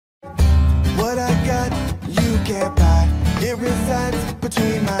What I got, you can't buy. It resides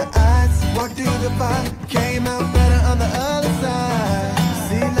between my eyes. Walked through the fire, came out better on the other side.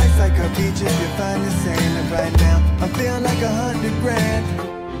 See, life's like a beach if you find the same. And right now, I'm feeling like 100 grand.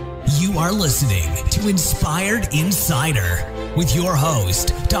 You are listening to Inspired Insider with your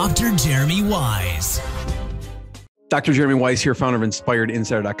host, Dr. Jeremy Weisz. Dr. Jeremy Weisz here, founder of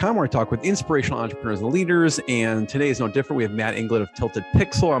InspiredInsider.com, where I talk with inspirational entrepreneurs and leaders. And today is no different. We have Matt Inglot of Tilted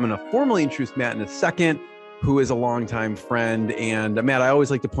Pixel. I'm going to formally introduce Matt in a second, who is a longtime friend. And Matt, I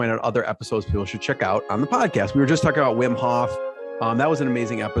always like to point out other episodes people should check out on the podcast. We were just talking about Wim Hof. That was an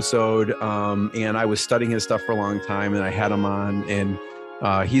amazing episode. And I was studying his stuff for a long time, and I had him on, and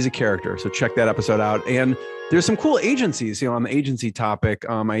he's a character. So check that episode out. And there's some cool agencies, on the agency topic.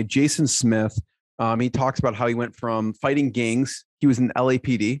 I had Jason Smith. He talks about how he went from fighting gangs. He was in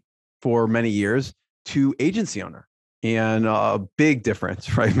LAPD for many years to agency owner, and a big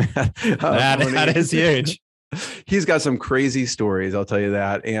difference, right, Matt? That is huge. He's got some crazy stories, I'll tell you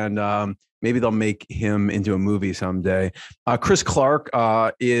that. And maybe they'll make him into a movie someday. Chris Clark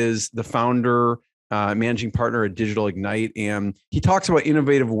is the founder, managing partner at Digital Ignite. And he talks about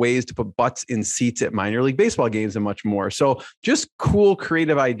innovative ways to put butts in seats at minor league baseball games and much more. So just cool,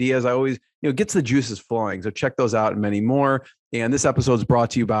 creative ideas. I always, gets the juices flowing. So check those out and many more. And this episode is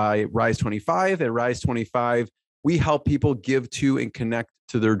brought to you by Rise 25. At Rise 25, we help people give to and connect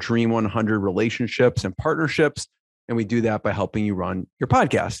to their Dream 100 relationships and partnerships. And we do that by helping you run your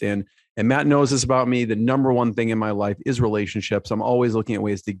podcast. And Matt knows this about me. The number one thing in my life is relationships. I'm always looking at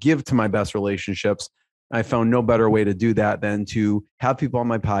ways to give to my best relationships. I found no better way to do that than to have people on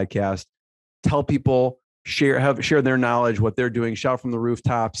my podcast, tell people, share their knowledge, what they're doing, shout from the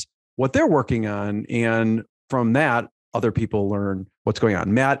rooftops, what they're working on. And from that, other people learn what's going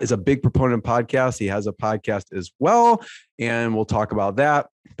on. Matt is a big proponent of podcasts. He has a podcast as well, and we'll talk about that.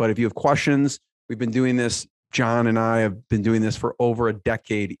 But if you have questions, we've been doing this. John and I have been doing this for over a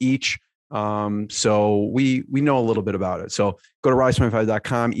decade each. So we know a little bit about it. So go to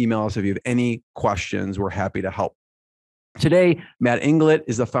rise25.com, email us if you have any questions. We're happy to help. Today, Matt Inglot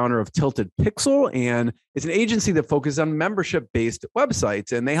is the founder of Tilted Pixel, and it's an agency that focuses on membership-based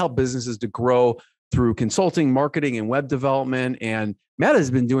websites, and they help businesses to grow through consulting, marketing, and web development. And Matt has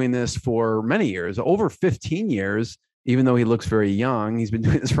been doing this for many years, over 15 years. Even though he looks very young, he's been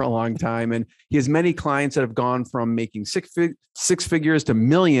doing this for a long time. And he has many clients that have gone from making six figures to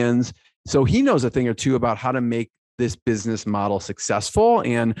millions. So he knows a thing or two about how to make this business model successful.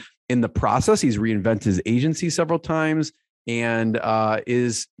 And in the process, he's reinvented his agency several times and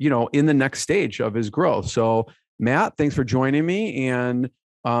is, in the next stage of his growth. So Matt, thanks for joining me. And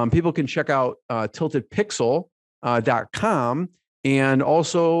people can check out tiltedpixel.com and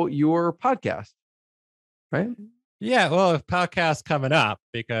also your podcast, right? Yeah, well, a podcast coming up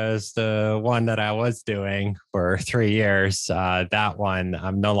because the one that I was doing for 3 years, that one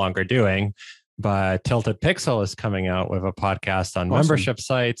I'm no longer doing. But Tilted Pixel is coming out with a podcast on membership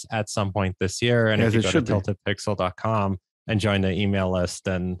sites at some point this year. And if you go to tiltedpixel.com and join the email list,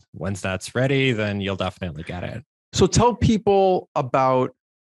 and once that's ready, then you'll definitely get it. So tell people about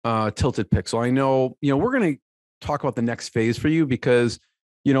Tilted Pixel. I know, we're going to talk about the next phase for you because,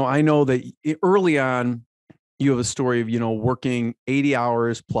 I know that early on, you have a story of, working 80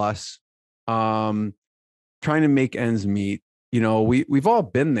 hours plus, trying to make ends meet. We've all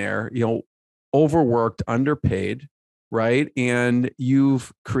been there, overworked, underpaid, right? And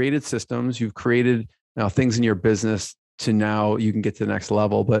you've created systems, you've created things in your business to now you can get to the next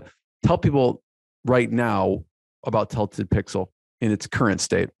level. But tell people right now about Tilted Pixel in its current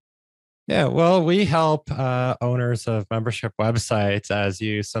state. Yeah, well, we help owners of membership websites, as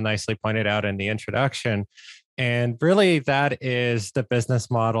you so nicely pointed out in the introduction. And really, that is the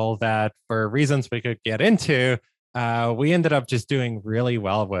business model that, for reasons we could get into, we ended up just doing really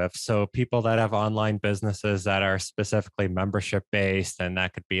well with. So people that have online businesses that are specifically membership based, and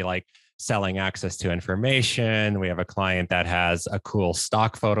that could be like selling access to information. We have a client that has a cool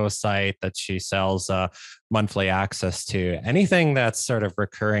stock photo site that she sells monthly access to. Anything that's sort of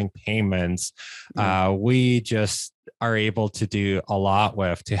recurring payments, we just are able to do a lot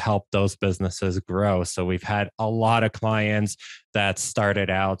with to help those businesses grow. So we've had a lot of clients that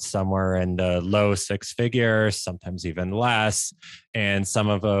started out somewhere in the low six figures, sometimes even less. And some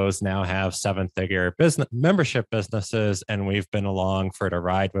of those now have seven-figure membership businesses, and we've been along for the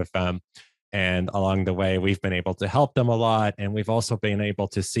ride with them. And along the way, we've been able to help them a lot. And we've also been able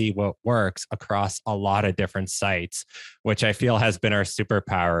to see what works across a lot of different sites, which I feel has been our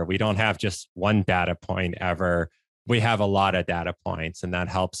superpower. We don't have just one data point ever. We have a lot of data points, and that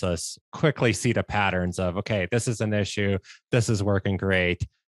helps us quickly see the patterns of, okay, this is an issue. This is working great.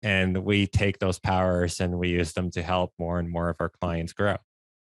 And we take those powers and we use them to help more and more of our clients grow.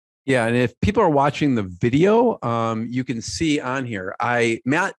 Yeah, and if people are watching the video, you can see on here.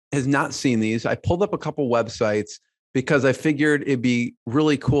 Matt has not seen these. I pulled up a couple websites because I figured it'd be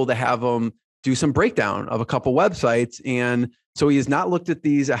really cool to have him do some breakdown of a couple websites. And so he has not looked at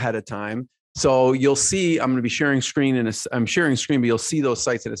these ahead of time. So you'll see, I'm going to be sharing screen I'm sharing screen, but you'll see those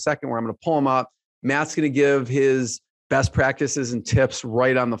sites in a second where I'm going to pull them up. Matt's going to give his best practices and tips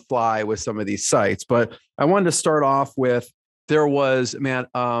right on the fly with some of these sites. But I wanted to start off with, there was, Matt,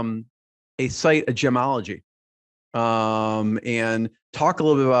 a site, a gemology, and talk a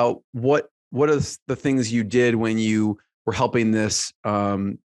little bit about what are the things you did when you were helping this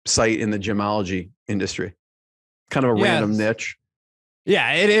site in the gemology industry. Kind of a random niche.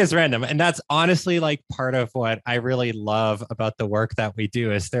 Yeah, it is random. And that's honestly like part of what I really love about the work that we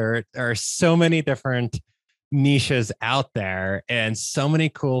do is there are so many different niches out there and so many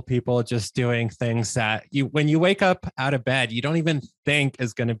cool people just doing things that when you wake up out of bed, you don't even think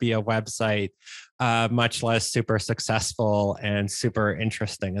is going to be a website, much less super successful and super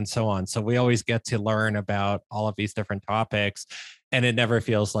interesting and so on. So we always get to learn about all of these different topics and it never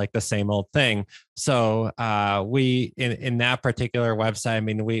feels like the same old thing. So we, in that particular website, I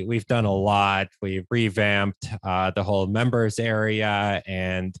mean, we've done a lot. We revamped the whole members area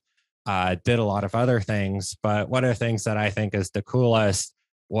and did a lot of other things. But one of the things that I think is the coolest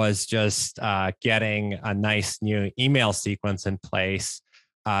was just getting a nice new email sequence in place.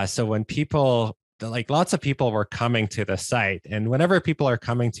 So when people, like lots of people were coming to the site, and whenever people are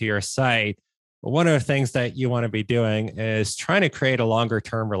coming to your site, one of the things that you want to be doing is trying to create a longer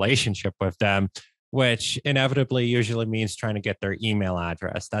term relationship with them, which inevitably usually means trying to get their email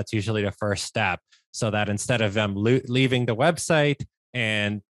address. That's usually the first step, so that instead of them leaving the website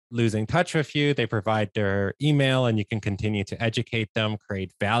and losing touch with you, they provide their email and you can continue to educate them,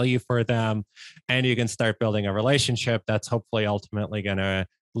 create value for them, and you can start building a relationship that's hopefully ultimately going to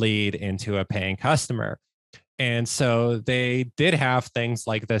lead into a paying customer. And so they did have things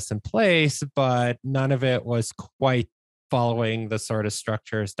like this in place, but none of it was quite following the sort of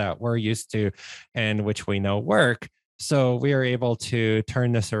structures that we're used to and which we know work. So we are able to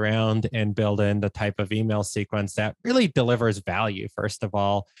turn this around and build in the type of email sequence that really delivers value, first of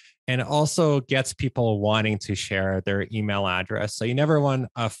all, and also gets people wanting to share their email address. So you never want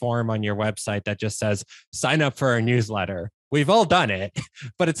a form on your website that just says, sign up for our newsletter. We've all done it,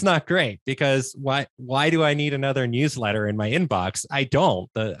 but it's not great because why do I need another newsletter in my inbox? I don't.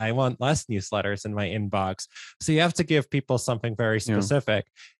 I want less newsletters in my inbox. So you have to give people something very specific.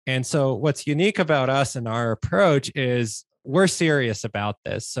 Yeah. And so what's unique about us and our approach is we're serious about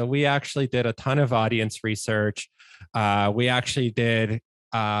this. So we actually did a ton of audience research. We actually did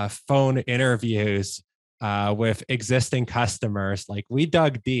phone interviews with existing customers. Like we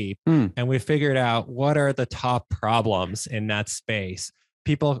dug deep and we figured out what are the top problems in that space.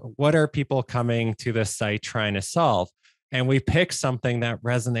 What are people coming to the site trying to solve? And we picked something that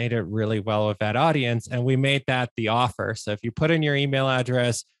resonated really well with that audience. And we made that the offer. So if you put in your email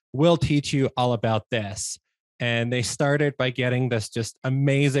address, we'll teach you all about this. And they started by getting this just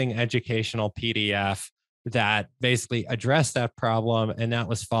amazing educational PDF that basically addressed that problem. And that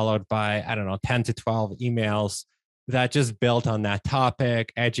was followed by, 10 to 12 emails that just built on that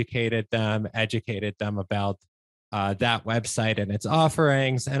topic, educated them about that website and its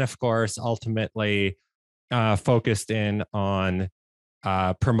offerings. And of course, ultimately focused in on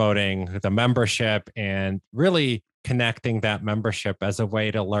promoting the membership and really connecting that membership as a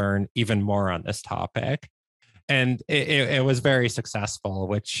way to learn even more on this topic. And it was very successful,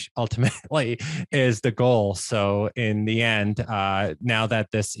 which ultimately is the goal. So in the end, now that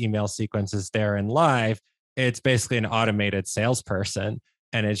this email sequence is there and live, it's basically an automated salesperson.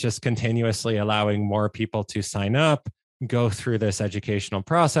 And it's just continuously allowing more people to sign up, go through this educational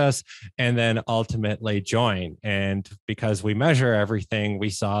process, and then ultimately join. And because we measure everything, we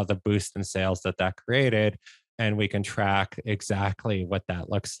saw the boost in sales that created, and we can track exactly what that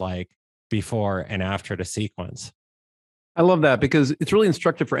looks like before and after the sequence. I love that because it's really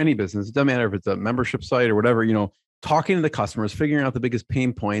instructive for any business. It doesn't matter if it's a membership site or whatever, talking to the customers, figuring out the biggest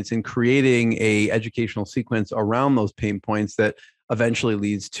pain points and creating a educational sequence around those pain points that eventually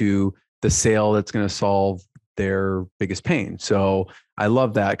leads to the sale that's going to solve their biggest pain. So I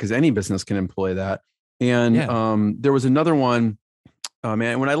love that because any business can employ that. And there was another one,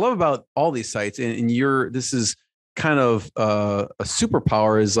 man, what I love about all these sites and this is kind of a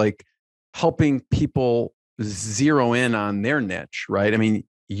superpower is like helping people zero in on their niche, right? I mean,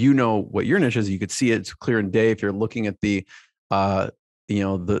 what your niche is. You could see it's clear in day if you're looking at the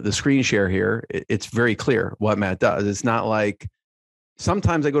screen share here. It's very clear what Matt does. It's not like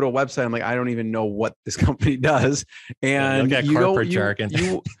sometimes I go to a website, I'm like, I don't even know what this company does. And you'll get corporate jargon.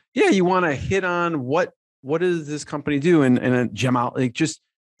 You want to hit on what does this company do and gem out, like, just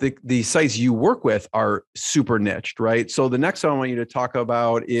the sites you work with are super niched, right? So the next one I want you to talk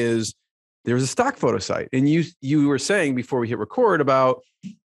about is there's a stock photo site. And you were saying before we hit record about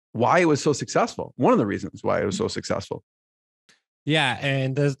why it was so successful. One of the reasons why it was so successful. Yeah.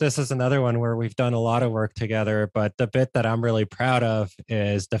 And this is another one where we've done a lot of work together, but the bit that I'm really proud of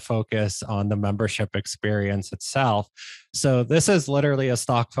is the focus on the membership experience itself. So this is literally a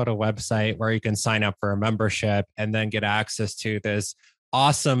stock photo website where you can sign up for a membership and then get access to this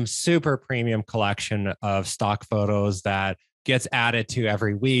awesome, super premium collection of stock photos that gets added to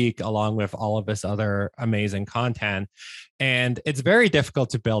every week, along with all of this other amazing content. And it's very difficult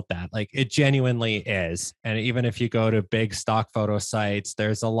to build that. Like, it genuinely is. And even if you go to big stock photo sites,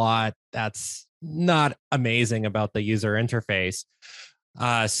 there's a lot that's not amazing about the user interface.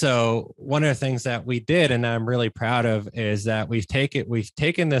 So one of the things that we did, and I'm really proud of, is that we've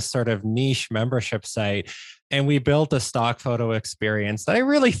taken this sort of niche membership site and we built a stock photo experience that I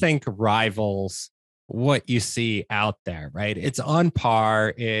really think rivals what you see out there, right? It's on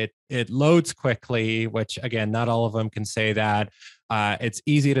par. It loads quickly, which again, not all of them can say that. It's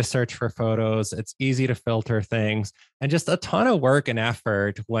easy to search for photos. It's easy to filter things, and just a ton of work and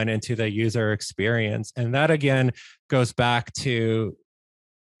effort went into the user experience. And that again goes back to,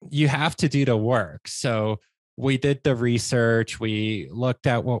 you have to do the work. So we did the research. We looked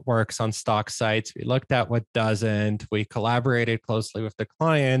at what works on stock sites. We looked at what doesn't. We collaborated closely with the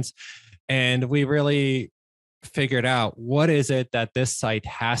clients, and we really figured out what is it that this site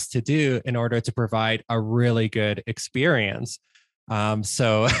has to do in order to provide a really good experience.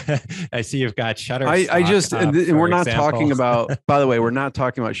 So I see you've got Shutterstock. And we're not talking about, by the way, we're not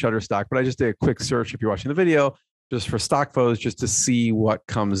talking about Shutterstock, but I just did a quick search if you're watching the video, just for stock photos, just to see what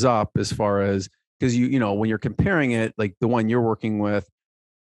comes up as far as, because you know, when you're comparing it, like the one you're working with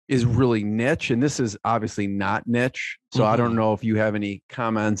is really niche, and this is obviously not niche. So I don't know if you have any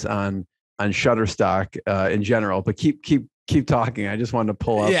comments on Shutterstock in general, but keep talking. I just wanted to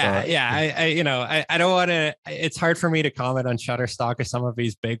pull up. I don't want to. It's hard for me to comment on Shutterstock or some of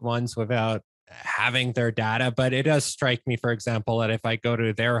these big ones without having their data, but it does strike me, for example, that if I go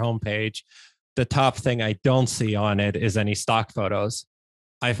to their homepage, the top thing I don't see on it is any stock photos.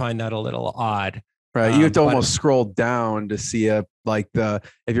 I find that a little odd. Right. You have to almost scroll down to see if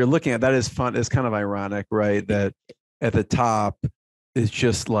you're looking at that, is fun. It's kind of ironic, right? That at the top is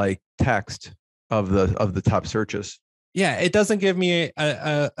just like text of the top searches. Yeah, it doesn't give me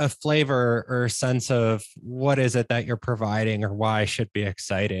a flavor or sense of what is it that you're providing or why I should be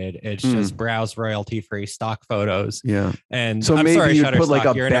excited. It's just browse royalty-free stock photos. Yeah. And so I'm maybe sorry, you put like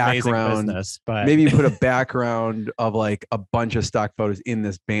a you're background, an amazing business, but maybe you put a background of like a bunch of stock photos in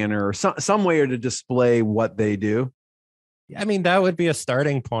this banner, or some way to display what they do. I mean, that would be a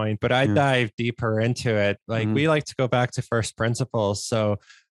starting point, but I dive deeper into it. Like we like to go back to first principles. So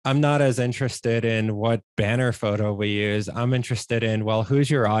I'm not as interested in what banner photo we use. I'm interested in, well, who's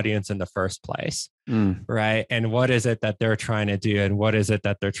your audience in the first place, right? And what is it that they're trying to do? And what is it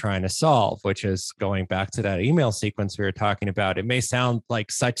that they're trying to solve? Which is going back to that email sequence we were talking about. It may sound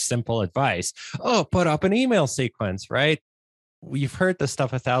like such simple advice. Oh, put up an email sequence, right? We've heard this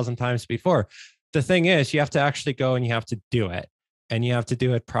stuff 1,000 times before. The thing is, you have to actually go and you have to do it, and you have to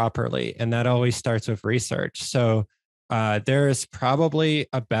do it properly. And that always starts with research. So there is probably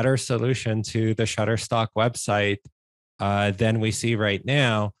a better solution to the Shutterstock website than we see right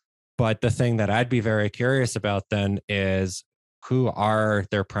now. But the thing that I'd be very curious about then is, who are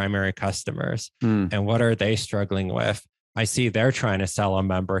their primary customers and what are they struggling with? I see they're trying to sell a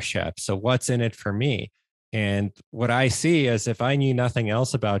membership. So what's in it for me? And what I see is, if I knew nothing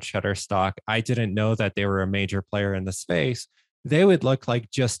else about Shutterstock, I didn't know that they were a major player in the space, they would look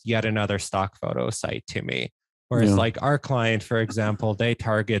like just yet another stock photo site to me. Whereas like our client, for example, they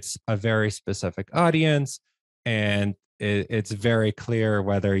targets a very specific audience, and it's very clear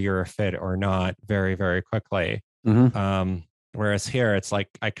whether you're a fit or not very, very quickly. Whereas here, it's like,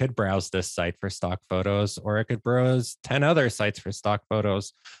 I could browse this site for stock photos, or I could browse 10 other sites for stock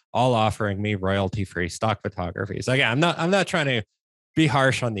photos, all offering me royalty-free stock photography. So again, I'm not trying to be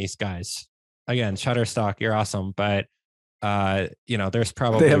harsh on these guys. Again, Shutterstock, you're awesome, but there's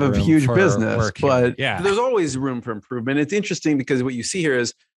probably, they have a huge business, but yeah, there's always room for improvement. It's interesting because what you see here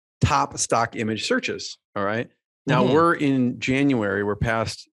is top stock image searches. All right. Now we're in January. We're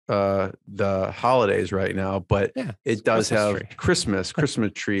past the holidays right now, but it does have Christmas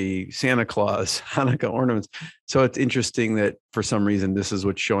tree, Santa Claus, Hanukkah ornaments. So it's interesting that for some reason, this is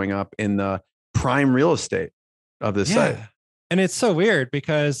what's showing up in the prime real estate of this site. And it's so weird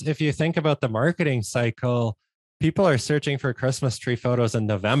because if you think about the marketing cycle, people are searching for Christmas tree photos in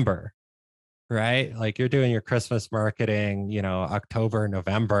November, right? Like you're doing your Christmas marketing, October,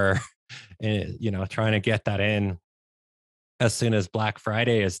 November, and, trying to get that in as soon as Black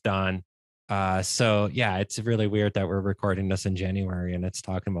Friday is done. So yeah, it's really weird that we're recording this in January and it's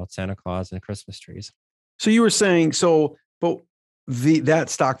talking about Santa Claus and Christmas trees. So you were saying, but that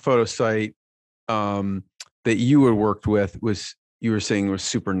stock photo site that you had worked with you were saying was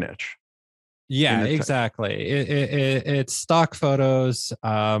super niche. Yeah, exactly. It's stock photos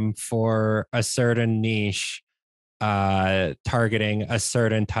for a certain niche, targeting a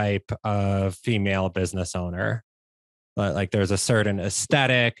certain type of female business owner. Like there's a certain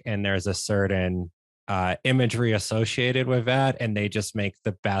aesthetic and there's a certain imagery associated with that, and they just make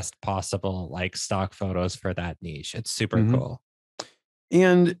the best possible like stock photos for that niche. It's super cool.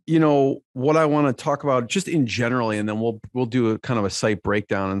 And what I want to talk about just in generally, and then we'll do a kind of a site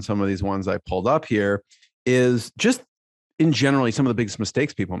breakdown on some of these ones I pulled up here, is just in generally some of the biggest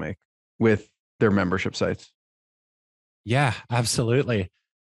mistakes people make with their membership sites. Yeah, absolutely.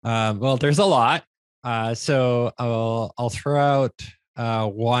 Well, there's a lot. So I'll throw out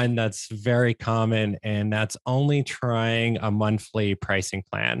one that's very common, and that's only trying a monthly pricing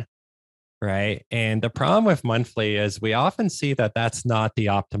plan. Right. And the problem with monthly is we often see that that's not the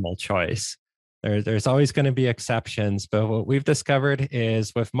optimal choice. There's always going to be exceptions. But what we've discovered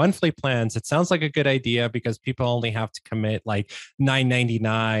is with monthly plans, it sounds like a good idea because people only have to commit like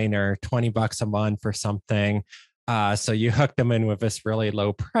 $9.99 or $20 a month or something. So you hook them in with this really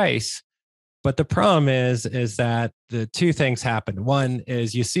low price. But the problem is that the two things happen. One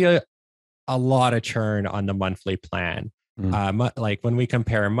is you see a lot of churn on the monthly plan. Like when we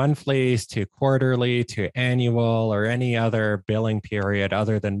compare monthlies to quarterly to annual or any other billing period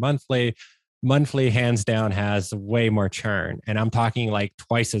other than monthly hands down has way more churn. And I'm talking like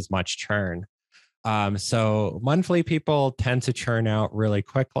twice as much churn. So monthly people tend to churn out really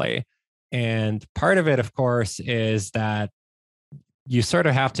quickly. And part of it, of course, is that you sort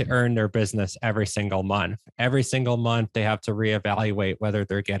of have to earn their business every single month. Every single month, they have to reevaluate whether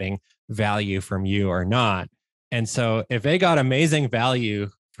they're getting value from you or not. And so if they got amazing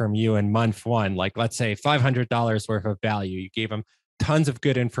value from you in month one, like let's say $500 worth of value, you gave them tons of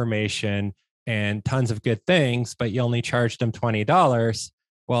good information and tons of good things, but you only charged them $20.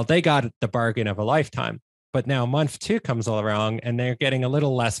 Well, they got the bargain of a lifetime. But now month two comes along and they're getting a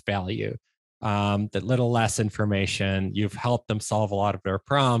little less value, that little less information. You've helped them solve a lot of their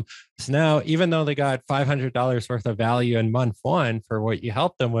problem. So now, even though they got $500 worth of value in month one for what you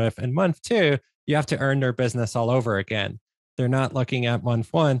helped them with, in month two, you have to earn their business all over again. They're not looking at month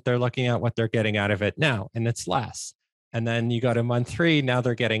one, they're looking at what they're getting out of it now, and it's less. And then you go to month three, now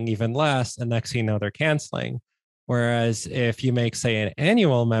they're getting even less, and next thing you know, they're canceling. Whereas if you make, say, an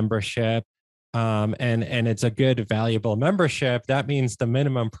annual membership, and it's a good, valuable membership, that means the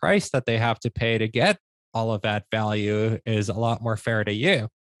minimum price that they have to pay to get all of that value is a lot more fair to you.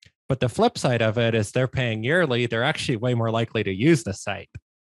 But the flip side of it is they're paying yearly, they're actually way more likely to use the site.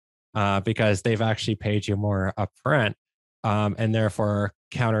 Because they've actually paid you more upfront. And therefore,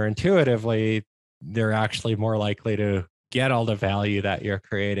 counterintuitively, they're actually more likely to get all the value that you're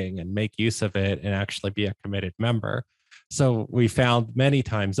creating and make use of it and actually be a committed member. So we found many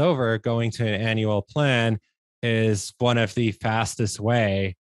times over going to an annual plan is one of the fastest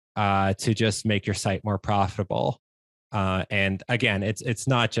way to just make your site more profitable. And again, it's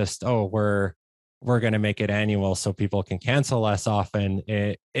not just, we're going to make it annual so people can cancel less often.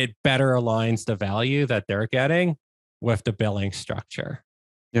 It better aligns the value that they're getting with the billing structure.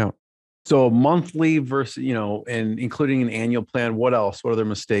 Yeah. So monthly versus, and including an annual plan, what else? What other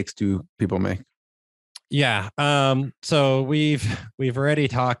mistakes do people make? Yeah. So we've already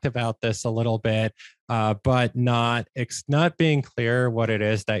talked about this a little bit, but not being clear what it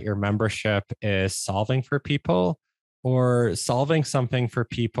is that your membership is solving for people, or solving something for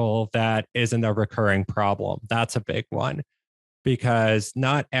people that isn't a recurring problem. That's a big one, because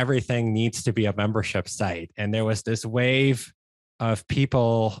not everything needs to be a membership site. And there was this wave of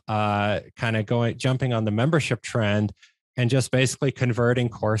people kind of jumping on the membership trend and just basically converting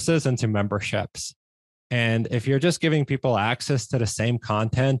courses into memberships. And if you're just giving people access to the same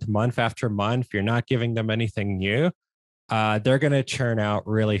content month after month, you're not giving them anything new, they're going to churn out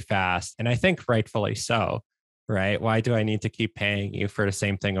really fast. And I think rightfully so. Right? Why do I need to keep paying you for the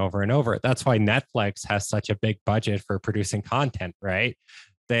same thing over and over? That's why Netflix has such a big budget for producing content, right?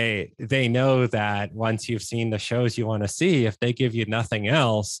 They know that once you've seen the shows you want to see, if they give you nothing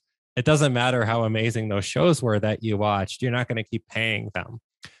else, it doesn't matter how amazing those shows were that you watched, you're not going to keep paying them.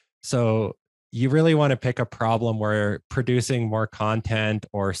 So you really want to pick a problem where producing more content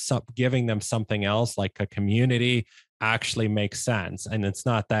or giving them something else like a community actually makes sense. And it's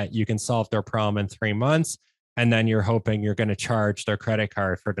not that you can solve their problem in 3 months and then you're hoping you're going to charge their credit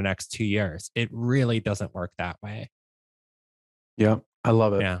card for the next 2 years. It really doesn't work that way. Yeah, I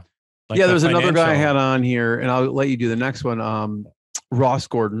love it. Yeah. Like yeah, there's another guy I had on here, and I'll let you do the next one. Ross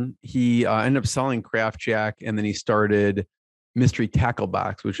Gordon. He ended up selling Craft Jack, and then he started Mystery Tackle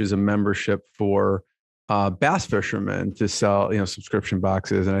Box, which is a membership for bass fishermen to sell, subscription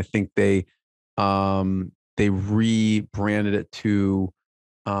boxes. And I think they rebranded it to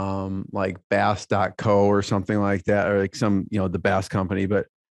like bass.co or something like that, or like some, the bass company, but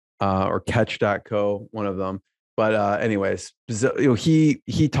or catch.co, one of them. But anyways,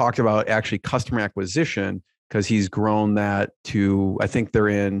 he talked about actually customer acquisition, because he's grown that to, I think they're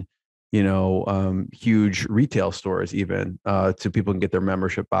in, huge retail stores, even so people can get their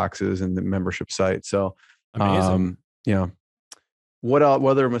membership boxes and the membership site. So amazing. What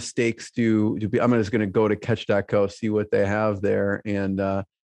other mistakes do I'm just going to go to catch.co, see what they have there, and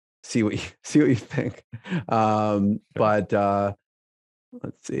see what you think. Sure. But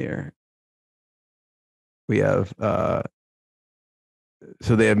let's see here. We have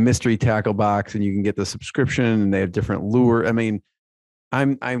so they have Mystery Tackle Box, and you can get the subscription, and they have different lure. I mean,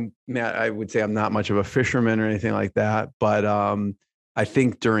 I'm Matt, I would say I'm not much of a fisherman or anything like that, but I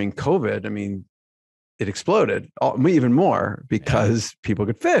think during COVID, I mean, it exploded even more because people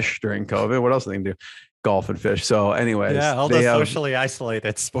could fish during COVID. What else do they do? Golf and fish. So anyways, all the socially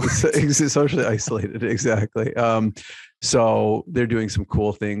isolated sports. Socially isolated, exactly. So they're doing some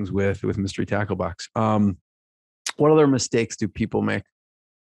cool things with Mystery Tackle Box. What other mistakes do people make?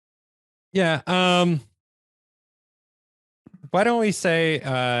 Yeah. Why don't we say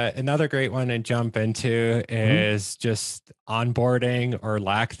another great one to jump into is just onboarding or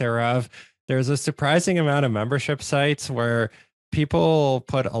lack thereof. There's a surprising amount of membership sites where people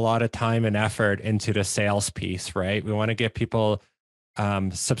put a lot of time and effort into the sales piece, right? We want to get people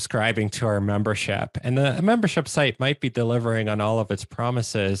subscribing to our membership, and the membership site might be delivering on all of its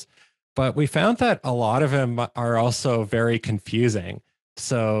promises, but we found that a lot of them are also very confusing.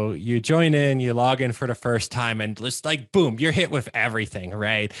 So you join in, you log in for the first time, and just like, boom, you're hit with everything,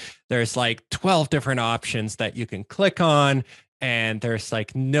 right? There's like 12 different options that you can click on, and there's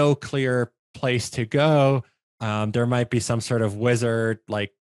like no clear place to go. There might be some sort of wizard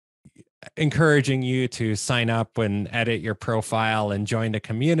like encouraging you to sign up and edit your profile and join the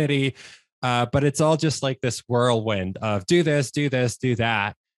community. But it's all just like this whirlwind of do this, do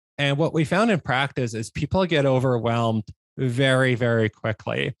that. And what we found in practice is people get overwhelmed very, very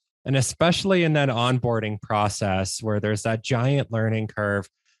quickly. And especially in that onboarding process where there's that giant learning curve,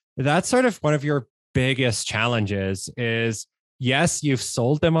 that's sort of one of your biggest challenges is, yes, you've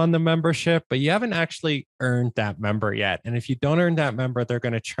sold them on the membership, but you haven't actually earned that member yet. And if you don't earn that member, they're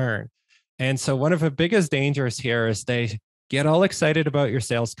going to churn. And so one of the biggest dangers here is they get all excited about your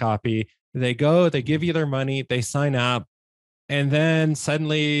sales copy. They go, they give you their money, they sign up, and then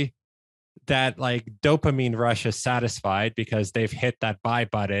suddenly that like dopamine rush is satisfied because they've hit that buy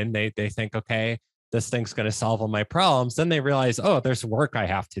button. They think, okay, this thing's going to solve all my problems. Then they realize, oh, there's work I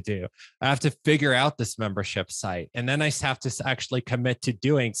have to do. I have to figure out this membership site. And then I have to actually commit to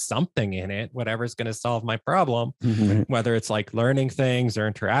doing something in it, whatever's going to solve my problem, whether it's like learning things or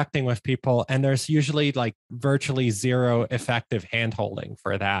interacting with people. And there's usually like virtually zero effective handholding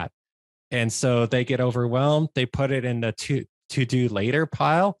for that. And so they get overwhelmed. They put it in the to do later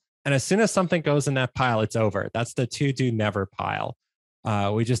pile. And as soon as something goes in that pile, it's over. That's the to do never pile.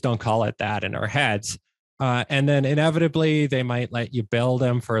 We just don't call it that in our heads. And then inevitably, they might let you build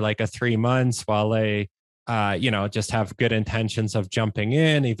them for like 3 months while they, just have good intentions of jumping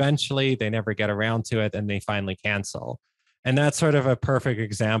in. Eventually, they never get around to it and they finally cancel. And that's sort of a perfect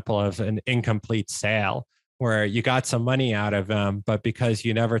example of an incomplete sale where you got some money out of them, but because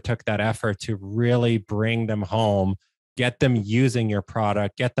you never took that effort to really bring them home, get them using your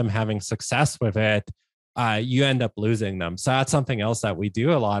product, get them having success with it, you end up losing them. So that's something else that we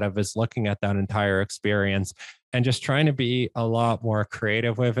do a lot of is looking at that entire experience and just trying to be a lot more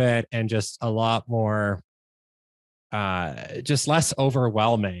creative with it and just a lot more, just less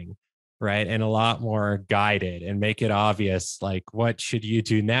overwhelming, right? And a lot more guided and make it obvious, like what should you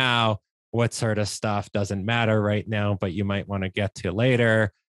do now? What sort of stuff doesn't matter right now, but you might want to get to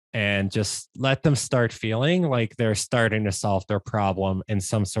later. And just let them start feeling like they're starting to solve their problem in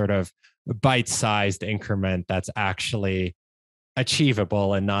some sort of bite-sized increment that's actually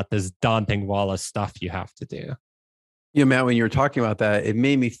achievable and not this daunting wall of stuff you have to do. Matt, when you were talking about that, it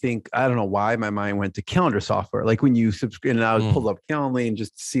made me think, I don't know why my mind went to calendar software. Like when you subscribe, and I would pull up Calendly and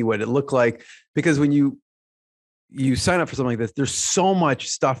just see what it looked like. Because when you sign up for something like this, there's so much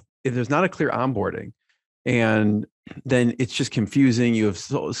stuff. If there's not a clear onboarding, and then it's just confusing. You have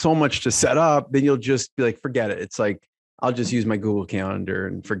so much to set up, then you'll just be like, forget it. It's like, I'll just use my Google Calendar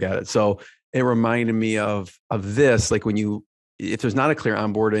and forget it. So it reminded me of this, like if there's not a clear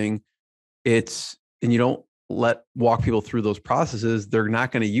onboarding, and you don't walk people through those processes, they're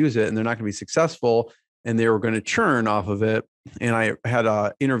not going to use it and they're not going to be successful, and they were going to churn off of it. And I had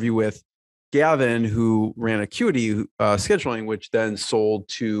an interview with Gavin, who ran Acuity scheduling, which then sold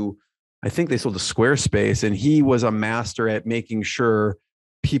to, I think they sold to Squarespace, and he was a master at making sure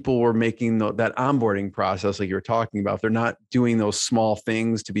people were making that onboarding process like you were talking about. If they're not doing those small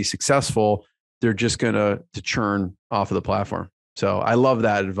things to be successful, they're just going to churn off of the platform. So I love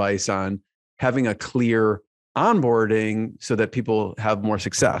that advice on having a clear onboarding so that people have more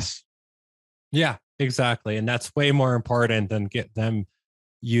success. Yeah, exactly. And that's way more important than get them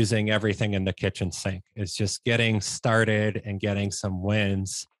using everything in the kitchen sink. It's just getting started and getting some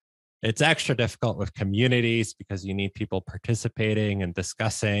wins. It's extra difficult with communities because you need people participating and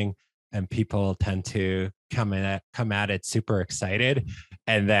discussing, and people tend to come at it super excited,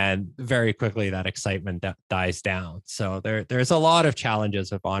 and then very quickly that excitement dies down. So there's a lot of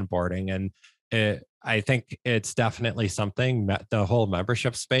challenges with onboarding, and I think it's definitely something the whole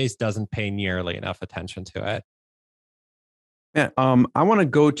membership space doesn't pay nearly enough attention to it. Yeah, I want to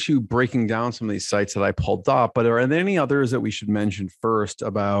go to breaking down some of these sites that I pulled up, but are there any others that we should mention first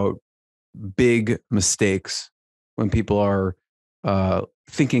about big mistakes when people are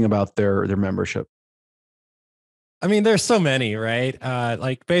thinking about their membership? I mean, there's so many, right?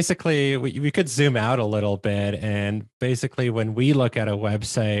 Like basically, we could zoom out a little bit, and basically, when we look at a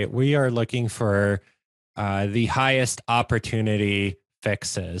website, we are looking for the highest opportunity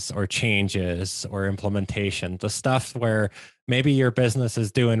fixes or changes or implementation, the stuff where maybe your business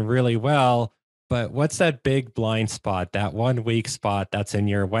is doing really well, but what's that big blind spot, that one weak spot that's in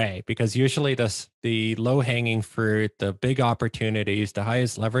your way? Because usually the low hanging fruit, the big opportunities, the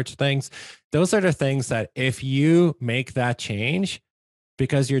highest leverage things, those are the things that if you make that change,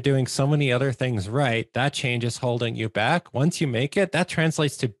 because you're doing so many other things right, that change is holding you back. Once you make it, that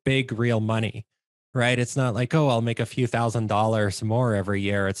translates to big real money. Right. It's not like, oh, I'll make a few $1,000s more every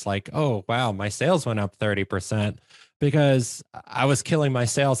year. It's like, oh, wow, my sales went up 30% because I was killing my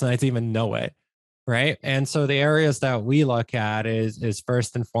sales and I didn't even know it. Right. And so the areas that we look at is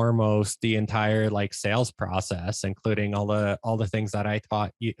first and foremost the entire like sales process, including all the things that I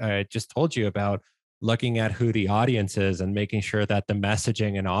just told you about, looking at who the audience is and making sure that the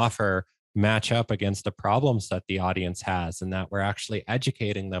messaging and offer match up against the problems that the audience has, and that we're actually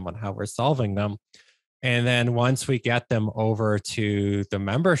educating them on how we're solving them. And then once we get them over to the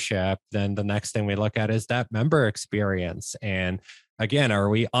membership, then the next thing we look at is that member experience. And again, are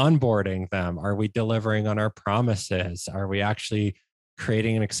we onboarding them? Are we delivering on our promises? Are we actually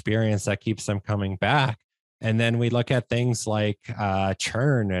creating an experience that keeps them coming back? And then we look at things like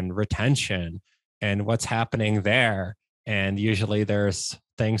churn and retention and what's happening there. And usually there's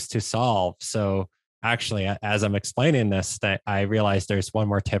things to solve. So actually, as I'm explaining this, that I realize there's one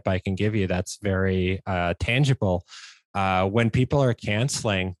more tip I can give you that's very tangible. When people are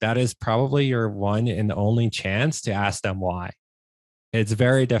canceling, that is probably your one and only chance to ask them why. It's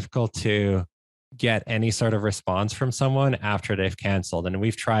very difficult to get any sort of response from someone after they've canceled. And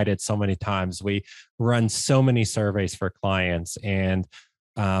we've tried it so many times. We run so many surveys for clients, and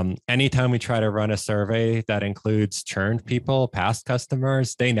anytime we try to run a survey that includes churned people, past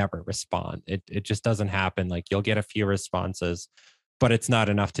customers, they never respond. It just doesn't happen. Like you'll get a few responses, but it's not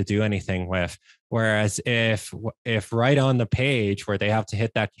enough to do anything with. Whereas if right on the page where they have to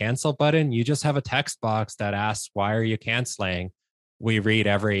hit that cancel button, you just have a text box that asks, why are you canceling? We read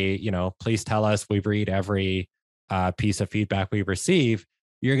please tell us. We read every piece of feedback we receive.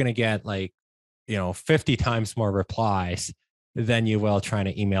 You're going to get 50 times more replies than you will trying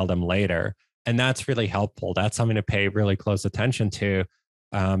to email them later. And that's really helpful. That's something to pay really close attention to,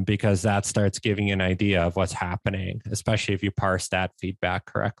 because that starts giving you an idea of what's happening, especially if you parse that feedback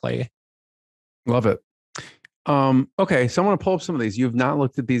correctly. Love it. Okay, so I'm going to pull up some of these. You've not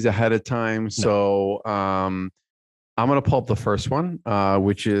looked at these ahead of time. No. So I'm going to pull up the first one,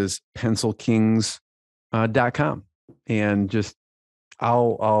 which is pencilkings.com. And just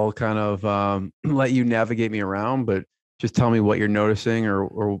I'll kind of let you navigate me around, but just tell me what you're noticing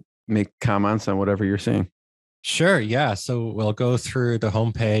or make comments on whatever you're seeing. Sure. Yeah. So we'll go through the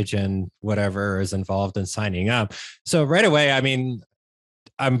homepage and whatever is involved in signing up. So right away, I mean,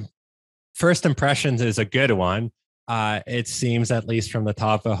 first impressions is a good one. It seems, at least from the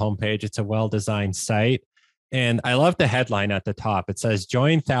top of the homepage, it's a well-designed site. And I love the headline at the top. It says,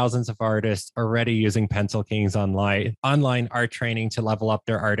 join thousands of artists already using Pencil Kings online art training to level up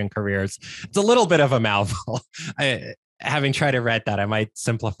their art and careers. It's a little bit of a mouthful. Having tried to read that, I might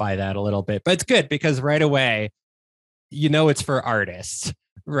simplify that a little bit, but it's good because right away, it's for artists,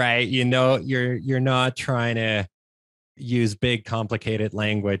 right? You're not trying to use big complicated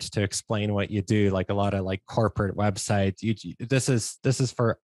language to explain what you do, like a lot of like corporate websites. This is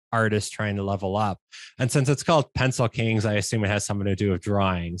for artists trying to level up. And since it's called Pencil Kings, I assume it has something to do with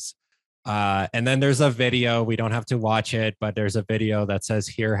drawings. And then there's a video. We don't have to watch it, but there's a video that says,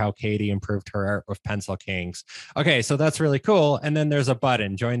 hear how Katie improved her art with Pencil Kings. Okay, so that's really cool. And then there's a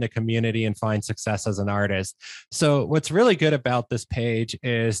button, join the community and find success as an artist. So what's really good about this page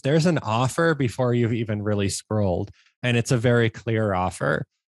is there's an offer before you've even really scrolled. And it's a very clear offer.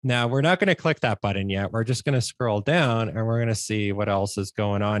 Now, we're not going to click that button yet. We're just going to scroll down and we're going to see what else is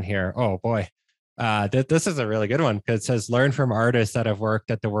going on here. Oh, boy. This is a really good one because it says, learn from artists that have worked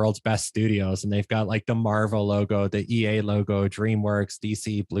at the world's best studios. And they've got like the Marvel logo, the EA logo, DreamWorks,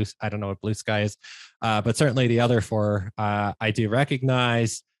 DC, I don't know what Blue Sky is, but certainly the other four I do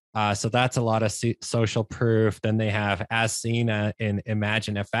recognize. So that's a lot of social proof. Then they have As Seen in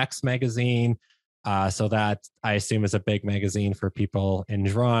Imagine FX magazine. So that I assume is a big magazine for people in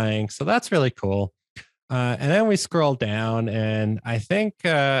drawing. So that's really cool. And then we scroll down and I think,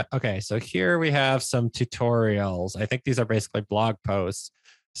 okay, so here we have some tutorials. I think these are basically blog posts.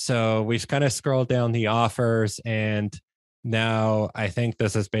 So we've kind of scrolled down the offers and now I think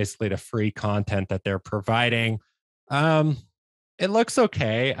this is basically the free content that they're providing. It looks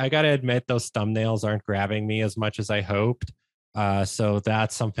okay. I got to admit those thumbnails aren't grabbing me as much as I hoped. So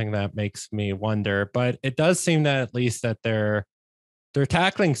that's something that makes me wonder, but it does seem that at least that they're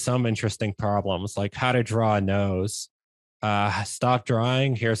tackling some interesting problems, like how to draw a nose, stop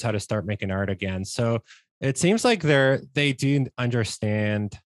drawing. Here's how to start making art again. So it seems like they do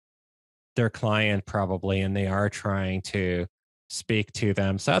understand their client probably, and they are trying to speak to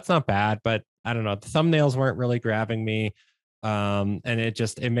them. So that's not bad, but I don't know. The thumbnails weren't really grabbing me. And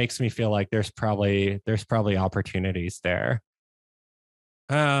it makes me feel like there's probably opportunities there.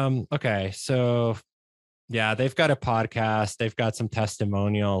 Okay, so yeah, they've got a podcast, they've got some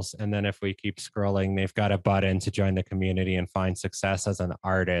testimonials, and then if we keep scrolling, they've got a button to join the community and find success as an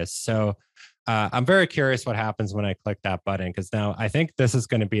artist. So I'm very curious what happens when I click that button, because now I think this is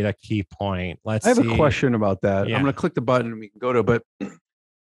going to be the key point. I have a question about that. Yeah. I'm going to click the button and we can go to, but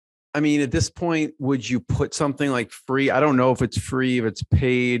I mean, at this point, would you put something like free? I don't know if it's free, if it's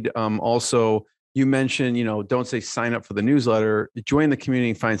paid. Also, you mentioned, don't say sign up for the newsletter, join the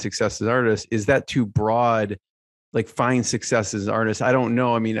community and find success as artists. Is that too broad? Like find success as artists? I don't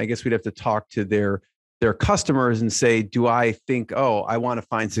know. I mean, I guess we'd have to talk to their customers and say, do I think, I want to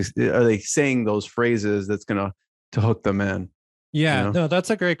find success? Are they saying those phrases that's going to hook them in? Yeah, no, that's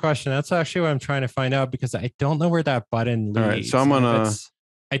a great question. That's actually what I'm trying to find out because I don't know where that button leads. All right, so I'm going to...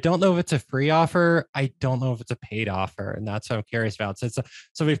 I don't know if it's a free offer. I don't know if it's a paid offer. And that's what I'm curious about.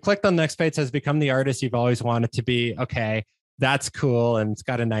 So we've clicked on the next page. It says, become the artist you've always wanted to be. Okay, that's cool. And it's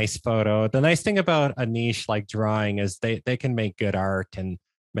got a nice photo. The nice thing about a niche like drawing is they can make good art and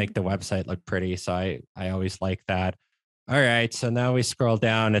make the website look pretty. So I always like that. All right. So now we scroll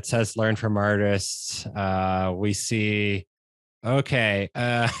down. It says, learn from artists. We see, okay.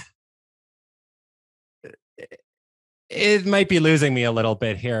 It might be losing me a little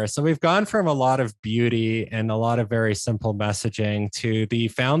bit here. So we've gone from a lot of beauty and a lot of very simple messaging to the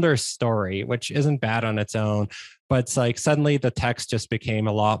founder's story, which isn't bad on its own, but it's like suddenly the text just became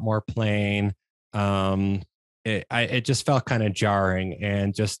a lot more plain. It just felt kind of jarring.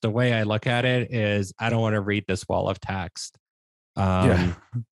 And just the way I look at it is I don't want to read this wall of text.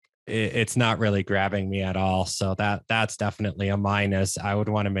 It's not really grabbing me at all. So that's definitely a minus. I would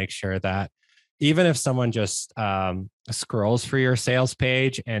want to make sure that even if someone just scrolls for your sales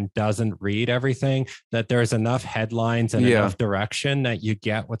page and doesn't read everything, that there's enough headlines and enough direction that you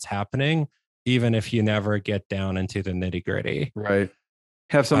get what's happening, even if you never get down into the nitty gritty. Right.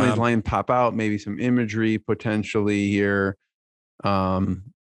 Have some of these lines pop out, maybe some imagery potentially here. Because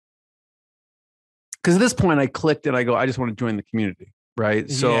at this point I clicked and I go, I just want to join the community.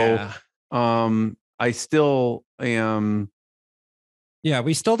 Right. So I still am. Yeah,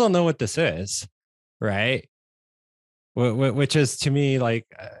 we still don't know what this is, right? Which is to me like,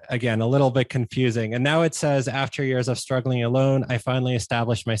 again, a little bit confusing. And now it says, after years of struggling alone, I finally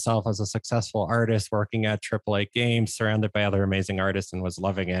established myself as a successful artist working at AAA games, surrounded by other amazing artists and was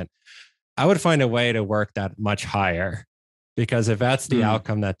loving it. I would find a way to work that much higher Because if that's the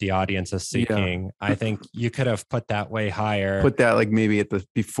outcome that the audience is Yeah. seeking, I think you could have put that way higher. Put that like maybe at the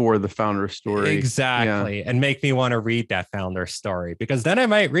before the founder story. Exactly. Yeah. And make me want to read that founder story, because then I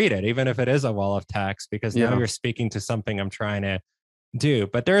might read it, even if it is a wall of text, because now Yeah. you're speaking to something I'm trying to do.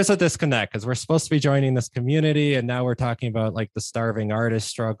 But there is a disconnect, because we're supposed to be joining this community, and now we're talking about like the starving artist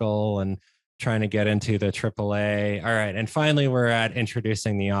struggle and trying to get into the AAA. All right. And finally, we're at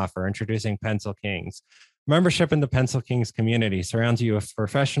introducing the offer, introducing Pencil Kings. Membership in the Pencil Kings community surrounds you with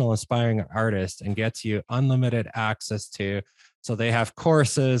professional, inspiring artists and gets you unlimited access to. So they have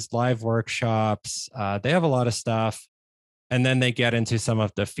courses, live workshops. They have a lot of stuff. And then they get into some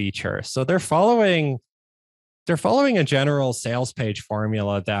of the features. So they're following a general sales page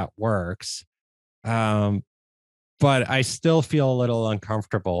formula that works. But I still feel a little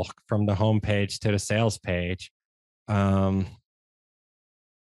uncomfortable from the homepage to the sales page.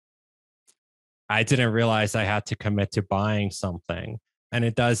 I didn't realize I had to commit to buying something. And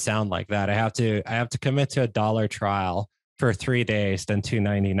it does sound like that. I have to commit to $1 trial for 3 days, then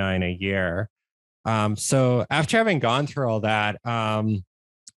 $2.99 a year. So after having gone through all that,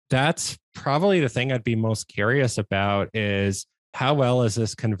 that's probably the thing I'd be most curious about is how well is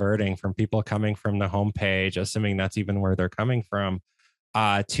this converting from people coming from the homepage, assuming that's even where they're coming from,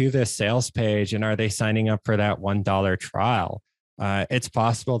 to this sales page, and are they signing up for that $1 trial? It's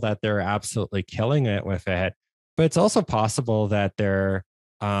possible that they're absolutely killing it with it, but it's also possible that they're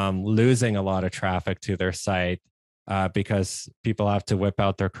losing a lot of traffic to their site because people have to whip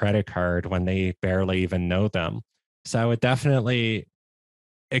out their credit card when they barely even know them. So I would definitely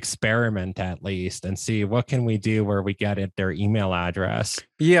experiment at least and see what can we do where we get it their email address.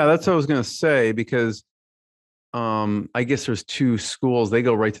 Yeah, that's what I was going to say, because I guess there's two schools. They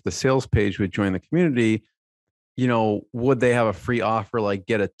go right to the sales page with join the community. Would they have a free offer like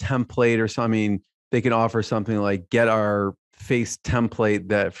get a template or something? I mean, they can offer something like get our face template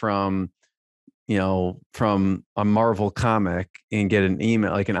that from a Marvel comic and get an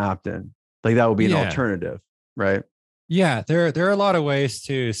email, like an opt-in. Like that would be an alternative, right? Yeah, there are a lot of ways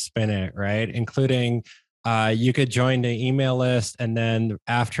to spin it, right? Including you could join the email list, and then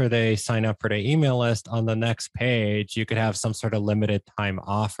after they sign up for the email list, on the next page, you could have some sort of limited time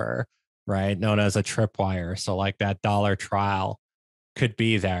offer, right? Known as a tripwire. So like that $1 trial could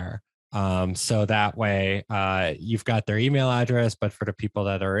be there. So that way you've got their email address, but for the people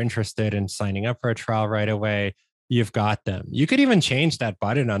that are interested in signing up for a trial right away, you've got them. You could even change that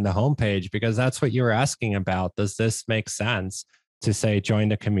button on the homepage, because that's what you were asking about. Does this make sense to say, join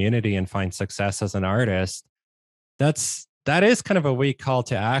the community and find success as an artist? That is kind of a weak call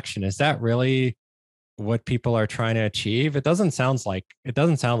to action. Is that really what people are trying to achieve? It doesn't sound like it.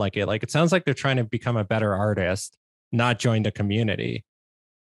 Like, it sounds like they're trying to become a better artist, not join the community.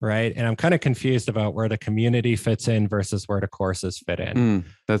 Right. And I'm kind of confused about where the community fits in versus where the courses fit in.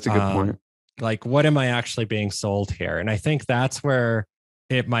 That's a good point. Like, what am I actually being sold here? And I think that's where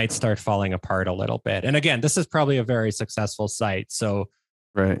it might start falling apart a little bit. And again, this is probably a very successful site. So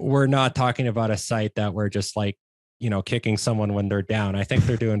we're not talking about a site that we're just like, kicking someone when they're down. I think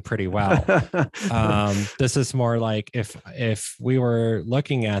they're doing pretty well. This is more like if we were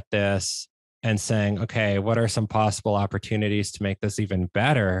looking at this and saying, okay, what are some possible opportunities to make this even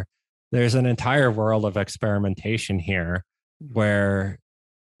better? There's an entire world of experimentation here where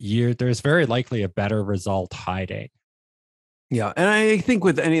there's very likely a better result hiding. Yeah. And I think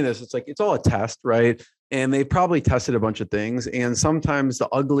with any of this, it's like, it's all a test, right? And they probably tested a bunch of things. And sometimes the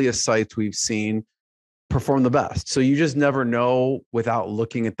ugliest sites we've seen perform the best. So you just never know without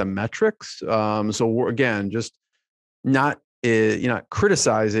looking at the metrics. So we're, again, just not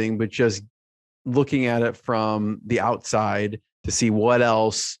criticizing, but just looking at it from the outside to see what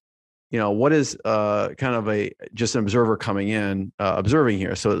else, what is kind of just an observer coming in, observing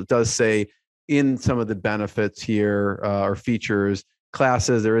here. So it does say in some of the benefits here or features,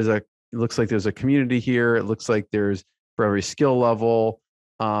 classes, it looks like there's a community here. It looks like there's for every skill level.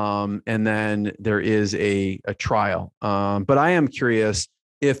 And then there is a trial. But I am curious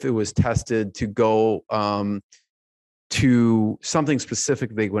if it was tested to go to something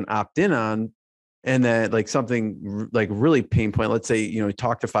specific they would opt in on. And then like something like really pain point, let's say,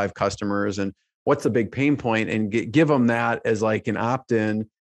 talk to 5 customers and what's the big pain point, and give them that as like an opt-in,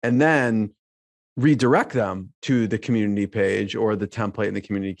 and then redirect them to the community page or the template in the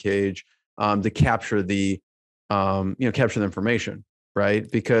community page to capture the information,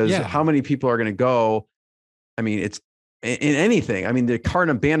 right? Because how many people are going to go? I mean, it's in anything. I mean, the cart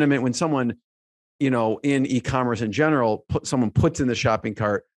abandonment, when someone, in e-commerce in general, someone puts in the shopping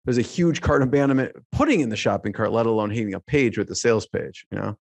cart, there's a huge cart abandonment putting in the shopping cart, let alone hitting a page with the sales page,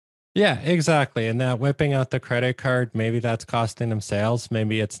 Yeah, exactly. And that whipping out the credit card, maybe that's costing them sales,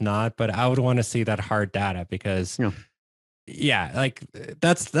 maybe it's not, but I would want to see that hard data because Yeah. yeah, like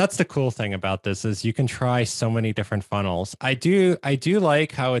that's the cool thing about this is you can try so many different funnels. I do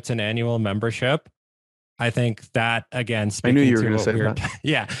like how it's an annual membership. I think that again, I knew speaking you were to going to what say we were, that.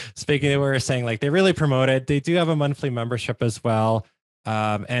 yeah, speaking to what we were saying, like they really promote it. They do have a monthly membership as well.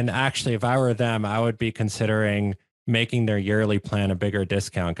 And actually, if I were them, I would be considering making their yearly plan a bigger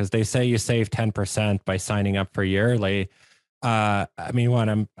discount because they say you save 10% by signing up for yearly. I mean, one,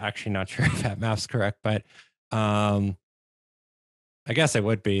 I'm actually not sure if that math's correct, but um, I guess it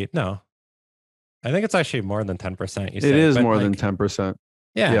would be. No, I think it's actually more than 10% you It save, is but more than like, 10%.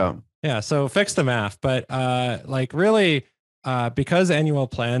 yeah. Yeah. Yeah. So fix the math. But like really, because annual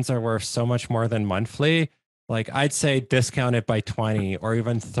plans are worth so much more than monthly, like I'd say discount it by 20 or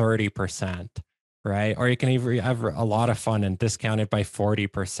even 30%, right? Or you can even have a lot of fun and discount it by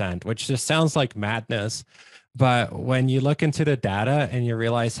 40%, which just sounds like madness. But when you look into the data and you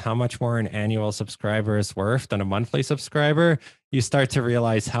realize how much more an annual subscriber is worth than a monthly subscriber, you start to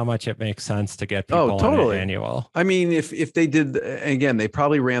realize how much it makes sense to get Oh, people on an totally. annual. I mean, if they did, again, they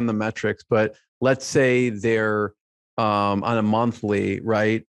probably ran the metrics, but let's say they're on a monthly,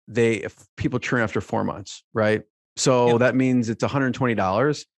 right? If people churn after 4 months, right? So Yep. that means it's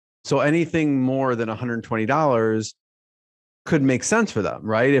 $120. So anything more than $120 could make sense for them,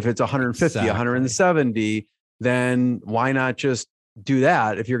 right? If it's 150, Exactly. 170, then why not just do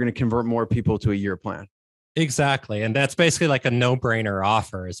that if you're going to convert more people to a year plan? Exactly. And that's basically like a no-brainer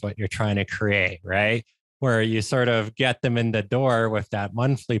offer is what you're trying to create, right? Where you sort of get them in the door with that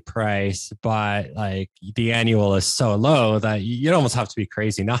monthly price, but like the annual is so low that you'd almost have to be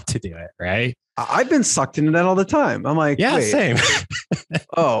crazy not to do it, right? I've been sucked into that all the time. I'm like, Yeah, wait, same.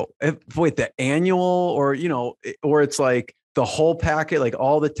 wait, the annual, or or it's like the whole packet, like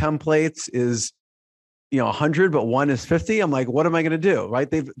all the templates is 100, but one is 50. I'm like, what am I going to do?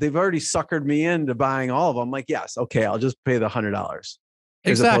 Right? They've already suckered me into buying all of them. I'm like, yes, okay, I'll just pay the $100 as opposed to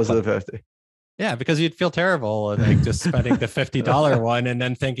Exactly. the 50. Yeah, because you'd feel terrible like just spending the $50 one and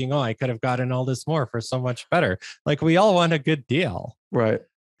then thinking, oh, I could have gotten all this more for so much better. Like we all want a good deal. Right.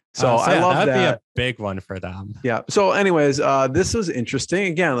 So So I yeah, love that'd be a that. big one for them. Yeah. So, anyways, this was interesting.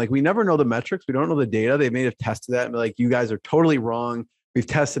 Again, like we never know the metrics, we don't know the data. They may have tested that and be like, you guys are totally wrong. We've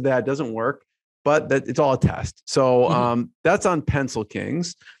tested that, it doesn't work, but it's all a test. So that's on Pencil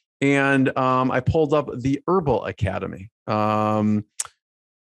Kings. And I pulled up the Herbal Academy.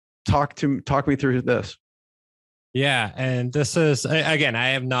 Talk me through this. Yeah, and this is again, I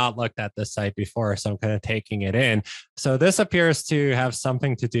have not looked at this site before, so I'm kind of taking it in. So this appears to have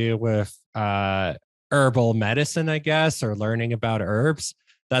something to do with herbal medicine, I guess, or learning about herbs.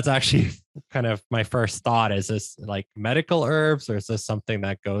 That's actually kind of my first thought. Is this like medical herbs, or is this something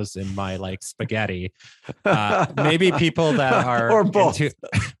that goes in my like spaghetti? Maybe people that are or both. into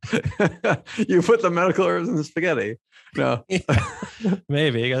You put the medical herbs in the spaghetti. No.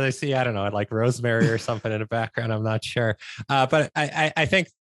 Maybe because I see, I don't know, like rosemary or something in the background. I'm not sure. But I think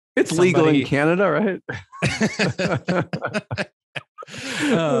it's legal in Canada, right?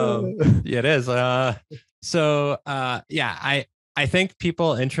 Yeah, it is. Yeah, I think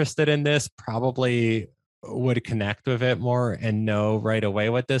people interested in this probably would connect with it more and know right away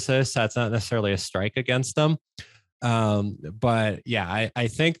what this is. So that's not necessarily a strike against them. But yeah, I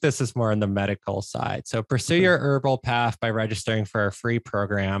think this is more on the medical side. So pursue your herbal path by registering for a free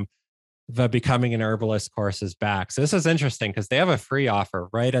program. The Becoming an Herbalist course is back. So this is interesting because they have a free offer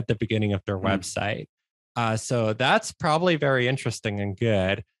right at the beginning of their website. So that's probably very interesting and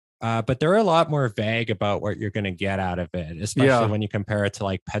good. But they're a lot more vague about what you're going to get out of it, especially when you compare it to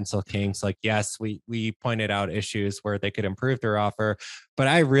like Pencil Kings. Like, yes, we pointed out issues where they could improve their offer, but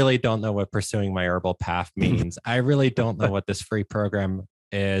I really don't know what pursuing my herbal path means. I really don't know what this free program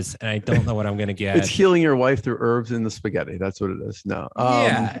is, and I don't know what I'm going to get. It's healing your wife through herbs in the spaghetti. That's what it is. No.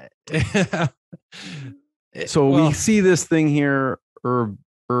 Yeah. So we see this thing here,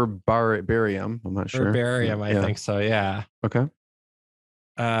 herbarium. I'm not sure. Herbarium, I think so. Yeah. Okay.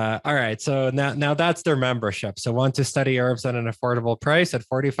 All right. So now that's their membership. So want to study herbs at an affordable price at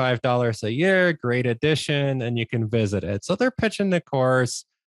 $45 a year, great addition, and you can visit it. So they're pitching the course.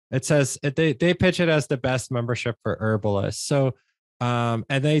 It says they pitch it as the best membership for herbalists. So and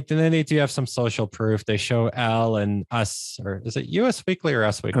then they do have some social proof. They show Elle and Us, or is it US Weekly or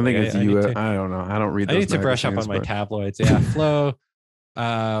Us Weekly? I think it's US. I don't know. I don't read those. I need to brush up on my tabloids. Yeah. Flow.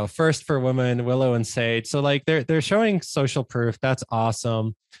 First for Women, Willow and Sage. So like they're showing social proof. That's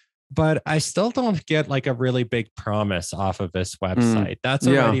awesome. but I still don't get like a really big promise off of this website. That's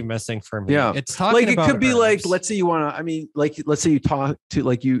Yeah. already missing for me. Yeah. It's talking Like it about could be like, herbs. let's say you want to, I mean, like, let's say you talk to,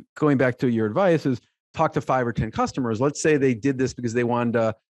 like, you going back to your advice is talk to 5 or 10 customers. Let's say they did this because they wanted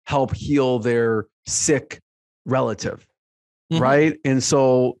to help heal their sick relative. Mhm. Right. And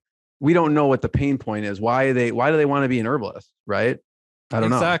so we don't know what the pain point is. Why do they want to be an herbalist? Right. I don't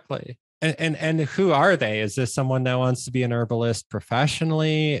know. Exactly. And who are they? Is this someone that wants to be an herbalist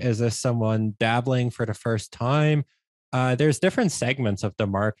professionally? Is this someone dabbling for the first time? There's different segments of the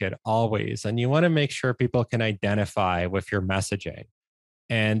market always, and you want to make sure people can identify with your messaging.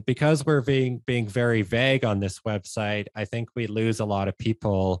 And because we're being very vague on this website, I think we lose a lot of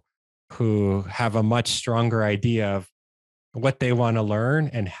people who have a much stronger idea of what they want to learn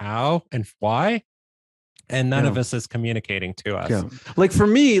and how and why. And none of us is communicating to us. Yeah. Like for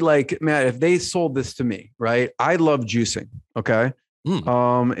me, like Matt, if they sold this to me, right? I love juicing. Okay.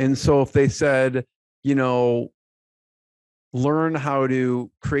 And so if they said, you know, learn how to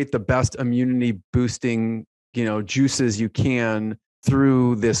create the best immunity boosting, you know, juices you can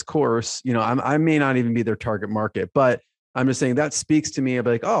through this course, you know, I may not even be their target market, but I'm just saying that speaks to me. I'd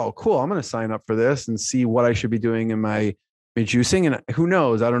be like, oh, cool. I'm going to sign up for this and see what I should be doing in my juicing. And who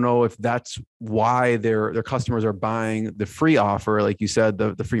knows? I don't know if that's why their customers are buying the free offer, like you said,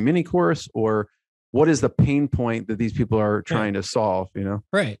 the free mini course, or what is the pain point that these people are trying to solve, you know?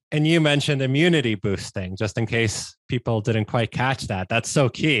 Right. And you mentioned immunity boosting, just in case people didn't quite catch that. That's so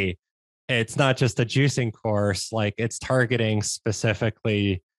key. It's not just a juicing course, like it's targeting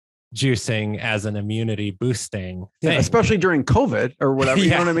specifically juicing as an immunity boosting thing. Yeah, especially during COVID or whatever. You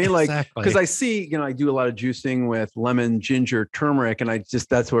know what I mean? Like, exactly. because I see, you know, I do a lot of juicing with lemon, ginger, turmeric, and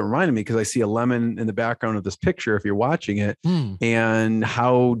that's what reminded me, because I see a lemon in the background of this picture if you're watching it. And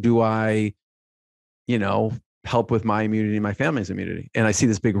how do I, you know, help with my immunity, my family's immunity? And I see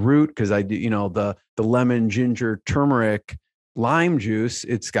this big root because I do, you know, the lemon, ginger, turmeric, lime juice.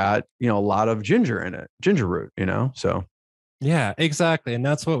 It's got, you know, a lot of ginger in it, ginger root, you know, so. Yeah, exactly. And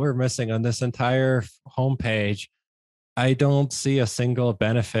that's what we're missing on this entire homepage. I don't see a single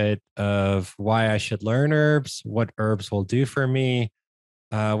benefit of why I should learn herbs, what herbs will do for me.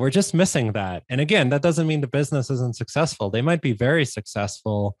 We're just missing that. And again, that doesn't mean the business isn't successful. They might be very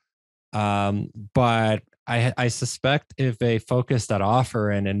successful. But I suspect if they focus that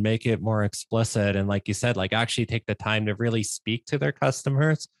offer in and make it more explicit, and like you said, like actually take the time to really speak to their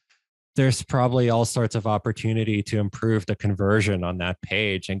customers, there's probably all sorts of opportunity to improve the conversion on that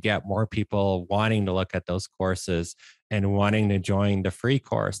page and get more people wanting to look at those courses and wanting to join the free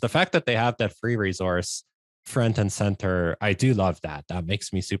course. The fact that they have that free resource front and center, I do love that. That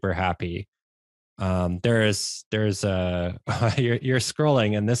makes me super happy. There's a you're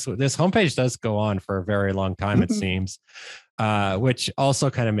scrolling, and this homepage does go on for a very long time, it seems, which also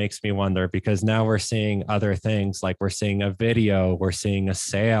kind of makes me wonder, because now we're seeing other things, like we're seeing a video, we're seeing a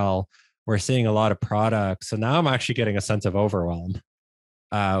sale, we're seeing a lot of products. So now I'm actually getting a sense of overwhelm,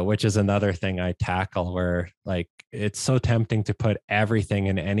 which is another thing I tackle, where like it's so tempting to put everything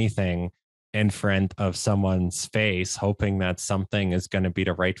and anything in front of someone's face, hoping that something is going to be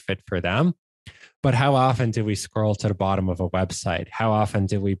the right fit for them. But how often do we scroll to the bottom of a website? How often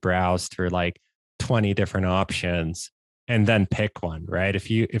do we browse through like 20 different options and then pick one, right?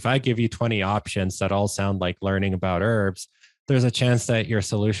 If I give you 20 options that all sound like learning about herbs, there's a chance that your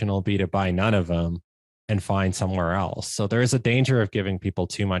solution will be to buy none of them and find somewhere else. So there is a danger of giving people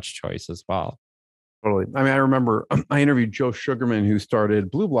too much choice as well. Totally. I mean, I remember I interviewed Joe Sugarman, who started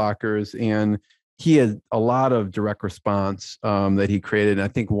Blue Blockers, and he had a lot of direct response that he created. And I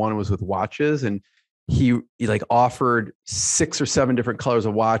think one was with watches, and he like offered 6 or 7 different colors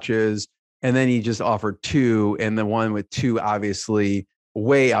of watches. And then he just offered 2. And the one with 2 obviously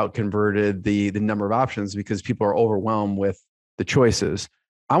way out converted the number of options, because people are overwhelmed with the choices.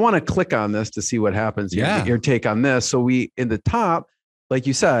 I want to click on this to see what happens. Yeah. Your take on this. So we, in the top, like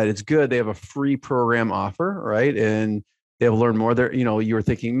you said, it's good. They have a free program offer, right? And they'll learn more there. You know, you were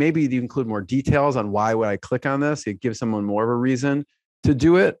thinking maybe you include more details on why would I click on this? It gives someone more of a reason to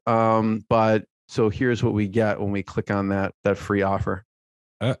do it. But so here's what we get when we click on that free offer.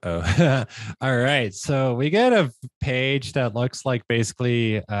 Uh-oh. All right. So we get a page that looks like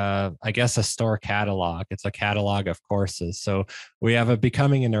basically, I guess, a store catalog. It's a catalog of courses. So we have a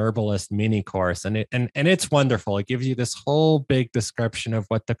Becoming an Herbalist mini course, and it's wonderful. It gives you this whole big description of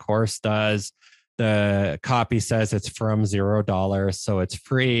what the course does. The copy says it's from $0, so it's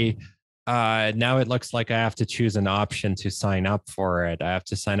free. Now it looks like I have to choose an option to sign up for it. I have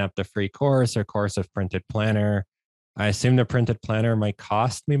to sign up the free course or course of printed planner. I assume the printed planner might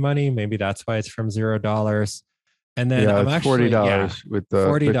cost me money. Maybe that's why it's from $0. And then Yeah, I'm it's actually $40 with the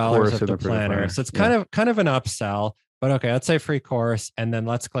 $40 course of and the planner. So it's kind of an upsell, but okay, let's say free course. And then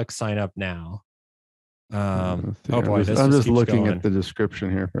let's click sign up now. Oh boy, I'm just keeps looking going. at the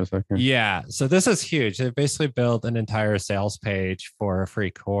description here for a second. Yeah, so this is huge. They basically built an entire sales page for a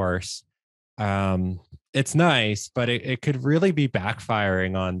free course. It's nice, but it could really be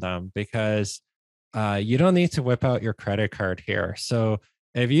backfiring on them because you don't need to whip out your credit card here. So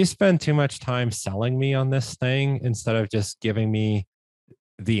if you spend too much time selling me on this thing instead of just giving me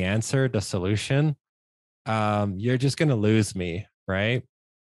the answer, the solution, you're just going to lose me, right?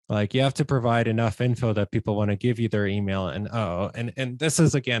 Like you have to provide enough info that people want to give you their email. And this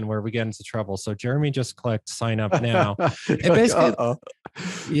is again where we get into trouble. So Jeremy just clicked sign up now. It basically,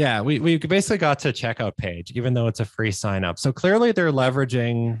 yeah, we basically got to a checkout page, even though it's a free sign up. So clearly they're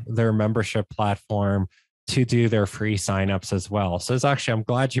leveraging their membership platform to do their free signups as well. So it's actually, I'm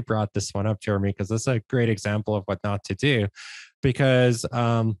glad you brought this one up, Jeremy, because this is a great example of what not to do. Because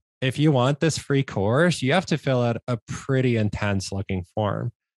if you want this free course, you have to fill out a pretty intense looking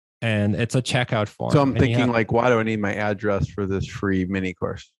form. And it's a checkout form. So I'm thinking like, why do I need my address for this free mini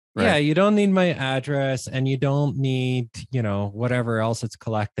course? Right? Yeah, you don't need my address and you don't need, whatever else it's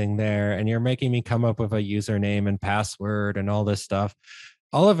collecting there. And you're making me come up with a username and password and all this stuff.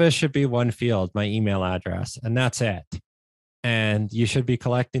 All of it should be one field, my email address, and that's it. And you should be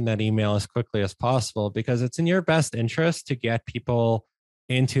collecting that email as quickly as possible because it's in your best interest to get people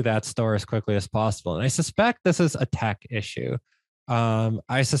into that store as quickly as possible. And I suspect this is a tech issue.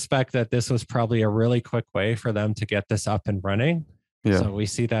 I suspect that this was probably a really quick way for them to get this up and running. Yeah. So we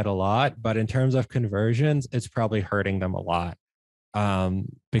see that a lot. But in terms of conversions, it's probably hurting them a lot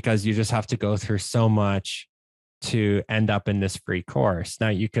because you just have to go through so much to end up in this free course. Now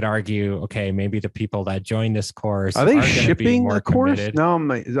you could argue, okay, maybe the people that join this course are they shipping the course? Committed. No,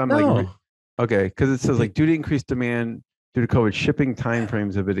 like, okay, because it says like due to increased demand due to COVID, shipping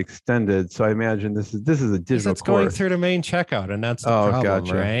timeframes have been extended. So I imagine this is a digital it's course. Going through the main checkout, and that's the problem,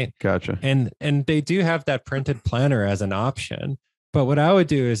 gotcha, right? Gotcha. And they do have that printed planner as an option. But what I would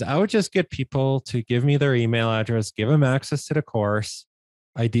do is I would just get people to give me their email address, give them access to the course,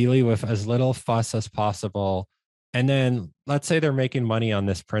 ideally with as little fuss as possible. And then let's say they're making money on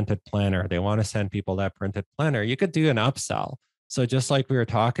this printed planner. They want to send people that printed planner. You could do an upsell. So just like we were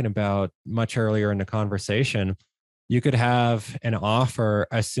talking about much earlier in the conversation, you could have an offer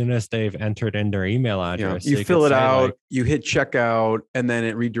as soon as they've entered in their email address. You fill it out, you hit checkout, and then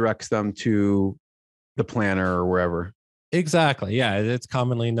it redirects them to the planner or wherever. Exactly. Yeah. It's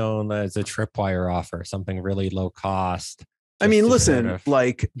commonly known as a tripwire offer, something really low cost. I mean, listen,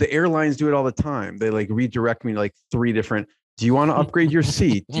 like the airlines do it all the time. They like redirect me to like 3 different, do you want to upgrade your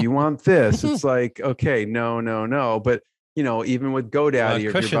seat? Do you want this? It's like, okay, no. But even with GoDaddy,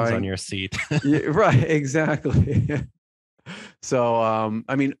 you're buying on your seat. Right. Exactly. So,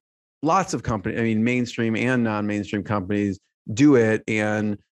 I mean, lots of companies, mainstream and non-mainstream companies do it,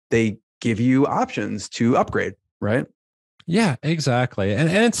 and they give you options to upgrade, right? Yeah, exactly. And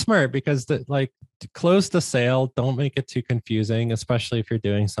it's smart because to close the sale, don't make it too confusing, especially if you're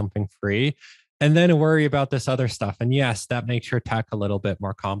doing something free. And then worry about this other stuff. And yes, that makes your tech a little bit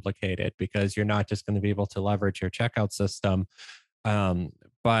more complicated because you're not just going to be able to leverage your checkout system.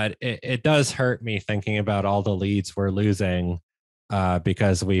 But it does hurt me thinking about all the leads we're losing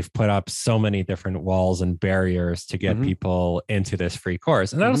because we've put up so many different walls and barriers to get people into this free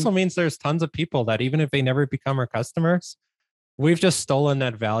course. And that also means there's tons of people that even if they never become our customers, we've just stolen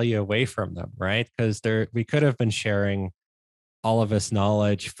that value away from them, right? Because we could have been sharing all of this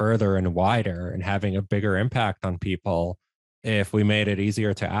knowledge further and wider and having a bigger impact on people if we made it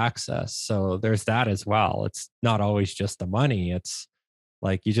easier to access. So there's that as well. It's not always just the money. It's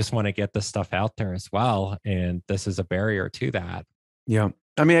like you just want to get this stuff out there as well. And this is a barrier to that. Yeah.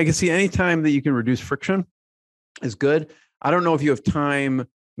 I mean, I can see any time that you can reduce friction is good. I don't know if you have time,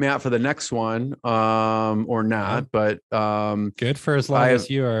 Matt, for the next one or not, but good for as long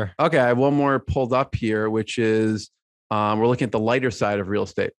as you are. Okay. I have one more pulled up here, which is we're looking at the lighter side of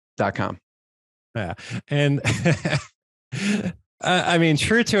realestate.com. Yeah. And I mean,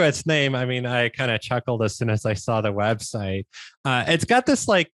 true to its name, I kind of chuckled as soon as I saw the website. It's got this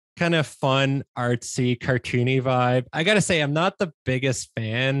kind of fun, artsy, cartoony vibe. I got to say, I'm not the biggest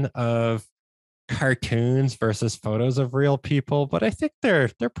fan of cartoons versus photos of real people, but I think they're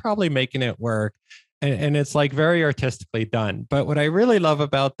probably making it work. And it's very artistically done. But what I really love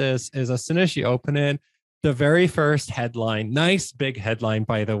about this is as soon as you open it, the very first headline, nice big headline,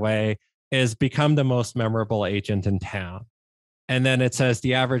 by the way, is become the most memorable agent in town. And then it says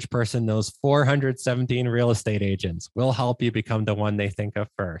the average person knows 417 real estate agents. Will help you become the one they think of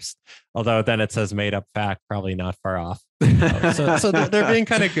first. Although then it says made up fact, probably not far off. So they're being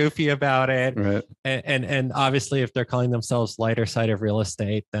kind of goofy about it. Right. And obviously, if they're calling themselves lighter side of real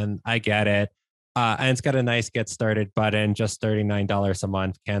estate, then I get it. And it's got a nice get started button, just $39 a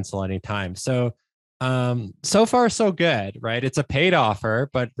month, cancel anytime. So far so good, right? It's a paid offer,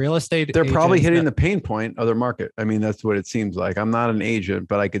 but real estate they're probably agents hitting the pain point of their market. I mean, that's what it seems like. I'm not an agent,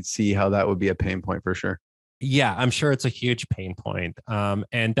 but I could see how that would be a pain point for sure. Yeah, I'm sure it's a huge pain point.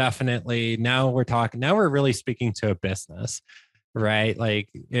 And definitely now we're really speaking to a business, right? Like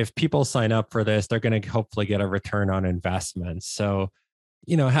if people sign up for this, they're going to hopefully get a return on investment. So,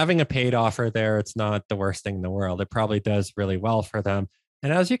 having a paid offer there, it's not the worst thing in the world. It probably does really well for them.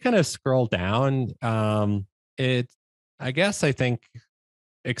 And as you kind of scroll down, I think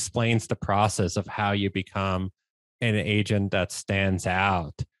explains the process of how you become an agent that stands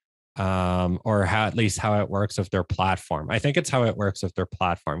out, or at least how it works with their platform. I think it's how it works with their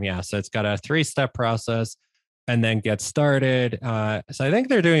platform. Yeah. So it's got a 3-step process and then get started. So I think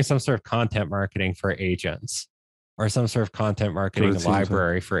they're doing some sort of content marketing for agents or some sort of content marketing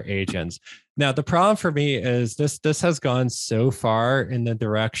library for agents. Now, the problem for me is this has gone so far in the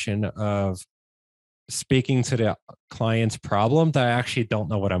direction of speaking to the client's problem that I actually don't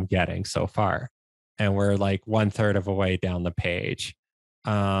know what I'm getting so far. And we're like 1/3 of a way down the page.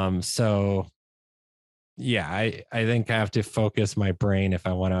 So yeah, I think I have to focus my brain if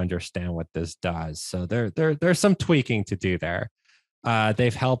I want to understand what this does. So there's some tweaking to do there.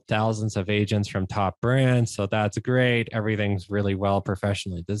 They've helped thousands of agents from top brands. So that's great. Everything's really well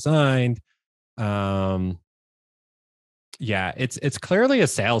professionally designed. Yeah, it's clearly a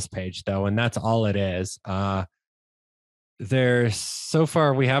sales page though, and that's all it is. There's so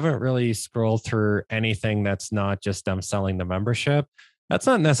far we haven't really scrolled through anything that's not just them selling the membership. That's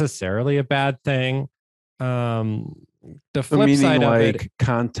not necessarily a bad thing. The flip side of it,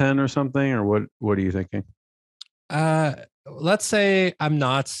 content or something, or what are you thinking? Let's say I'm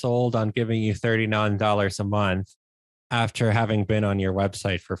not sold on giving you $39 a month after having been on your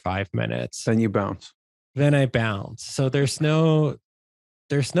website for 5 minutes. Then you bounce. Then I bounce. So there's no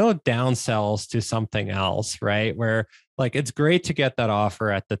downsells to something else, right? Where like it's great to get that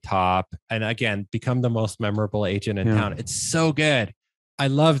offer at the top and again become the most memorable agent in town. It's so good. I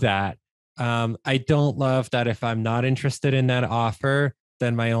love that. I don't love that if I'm not interested in that offer,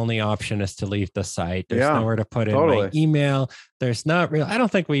 then my only option is to leave the site. There's nowhere to put in my email. There's not real. I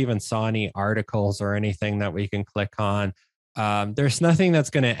don't think we even saw any articles or anything that we can click on. There's nothing that's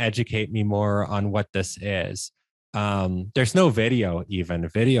going to educate me more on what this is. There's no video even.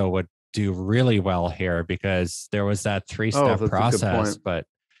 Video would do really well here because there was that 3-step process, but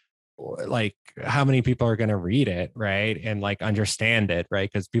like how many people are going to read it, right? And like understand it, right?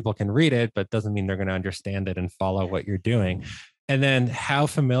 Because people can read it, but doesn't mean they're going to understand it and follow what you're doing. And then how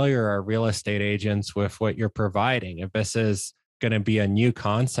familiar are real estate agents with what you're providing? If this is going to be a new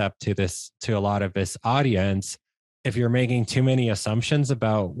concept to a lot of this audience, if you're making too many assumptions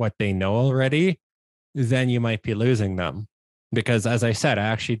about what they know already, then you might be losing them. Because as I said, I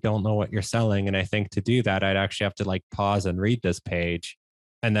actually don't know what you're selling. And I think to do that, I'd actually have to like pause and read this page.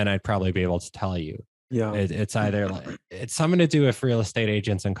 And then I'd probably be able to tell you. Yeah. It's either it's something to do with real estate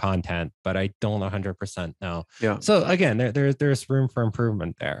agents and content, but I don't 100% know. Yeah. So again, there's room for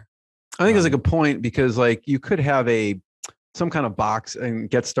improvement there. I think it's like a point because like you could have some kind of box and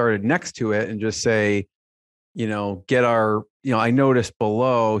get started next to it and just say, get our, I noticed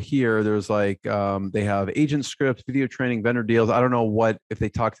below here, there's like, they have agent scripts, video training, vendor deals. I don't know if they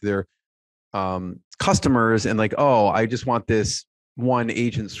talk to their customers and like, oh, I just want this one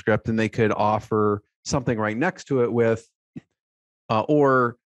agent script, and they could offer something right next to it with,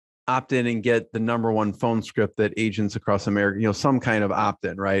 or opt in and get the #1 phone script that agents across America, some kind of opt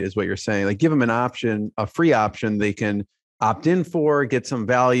in, right? Is what you're saying. Like give them an option, a free option they can opt in for, get some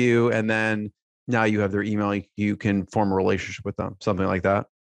value, and then now you have their email. You can form a relationship with them, something like that.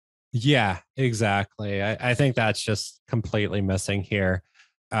 Yeah, exactly. I think that's just completely missing here.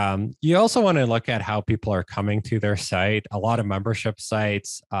 You also want to look at how people are coming to their site. A lot of membership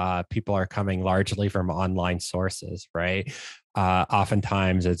sites, people are coming largely from online sources, right?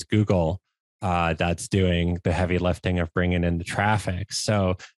 Oftentimes it's Google that's doing the heavy lifting of bringing in the traffic.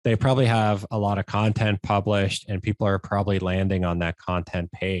 So they probably have a lot of content published and people are probably landing on that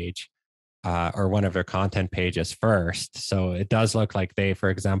content page. Or one of their content pages first. So it does look like they, for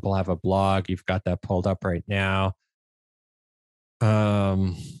example, have a blog. You've got that pulled up right now.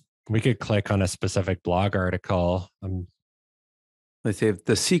 We could click on a specific blog article. Let's say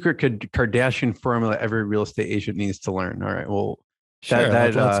the secret Kardashian formula every real estate agent needs to learn. All right. Well, Sure,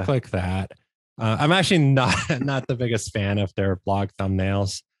 let's click that. I'm actually not the biggest fan of their blog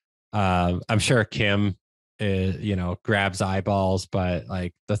thumbnails. I'm sure Kim grabs eyeballs, but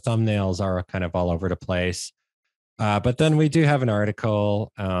like the thumbnails are kind of all over the place. But then we do have an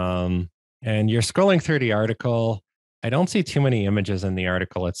article, and you're scrolling through the article. I don't see too many images in the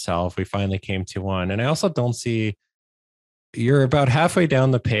article itself. We finally came to one. And I also don't see, you're about halfway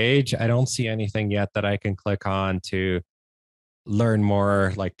down the page. I don't see anything yet that I can click on to learn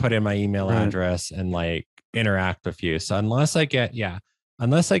more, like put in my email address and like interact with you. So unless I get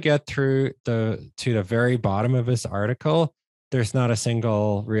through to the very bottom of this article, there's not a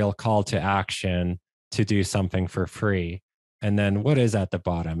single real call to action to do something for free. And then what is at the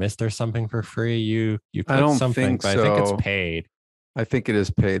bottom? Is there something for free? You I don't something, think but so. I think it's paid. I think it is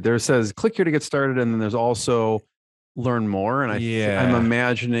paid. There says click here to get started, and then there's also learn more. And I'm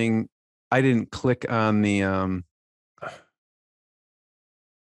imagining I didn't click on the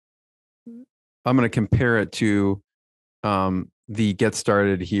I'm going to compare it to the get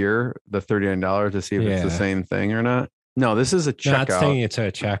started here, the $39 to see if it's the same thing or not. No, this is a checkout. No, it's taking you to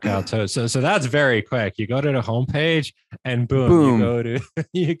a checkout. So that's very quick. You go to the homepage and boom.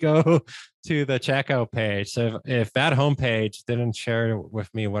 You go to the checkout page. So if that homepage didn't share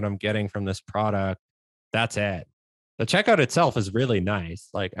with me what I'm getting from this product, that's it. The checkout itself is really nice.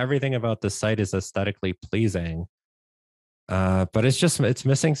 Like everything about the site is aesthetically pleasing. But it's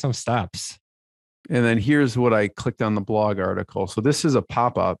missing some steps. And then here's what I clicked on the blog article. So this is a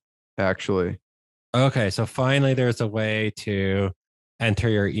pop-up actually. Okay, so finally there's a way to enter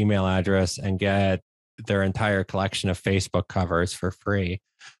your email address and get their entire collection of Facebook covers for free.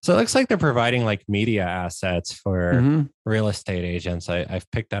 So it looks like they're providing like media assets for real estate agents.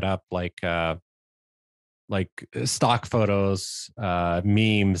 I've picked that up like stock photos,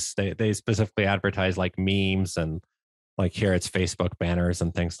 memes. They specifically advertise like memes, and like here it's Facebook banners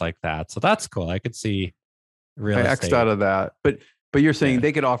and things like that. So that's cool. I could see real estate. I X'd out of that, but you're saying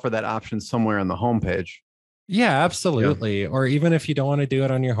they could offer that option somewhere on the homepage. Yeah, absolutely. Yeah. Or even if you don't want to do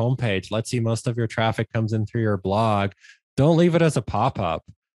it on your homepage, let's see, most of your traffic comes in through your blog. Don't leave it as a pop-up,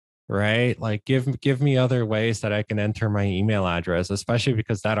 right? Like give me other ways that I can enter my email address, especially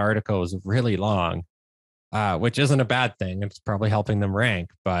because that article is really long, which isn't a bad thing. It's probably helping them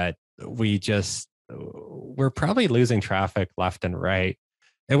rank, but we're probably losing traffic left and right.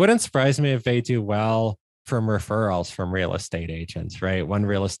 It wouldn't surprise me if they do well from referrals from real estate agents, right? One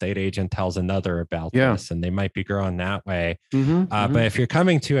real estate agent tells another about this, and they might be growing that way. But if you're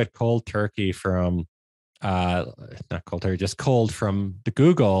coming to it cold turkey from, not cold turkey, just cold from the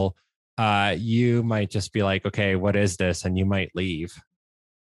Google, you might just be like, okay, what is this? And you might leave.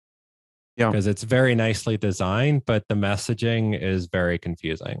 Yeah. Because it's very nicely designed, but the messaging is very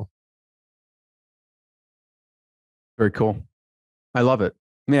confusing. Very cool. I love it.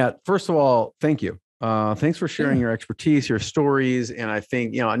 Matt, first of all, thank you. Thanks for sharing your expertise, your stories. And I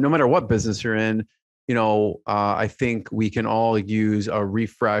think, no matter what business you're in, I think we can all use a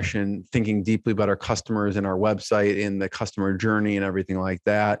refresh and thinking deeply about our customers and our website and the customer journey and everything like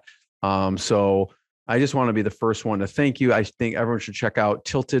that. So I just want to be the first one to thank you. I think everyone should check out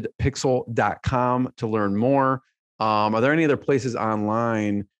tiltedpixel.com to learn more. Are there any other places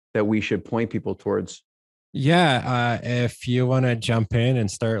online that we should point people towards? Yeah, if you want to jump in and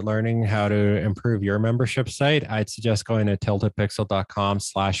start learning how to improve your membership site, I'd suggest going to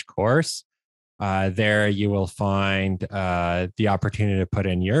tiltedpixel.com/course. There you will find the opportunity to put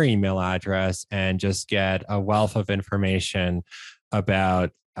in your email address and just get a wealth of information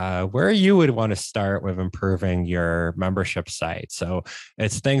about where you would want to start with improving your membership site. So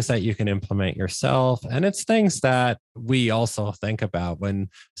it's things that you can implement yourself. And it's things that we also think about when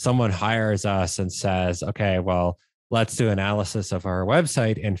someone hires us and says, okay, well, let's do analysis of our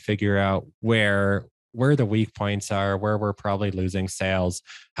website and figure out where the weak points are, where we're probably losing sales.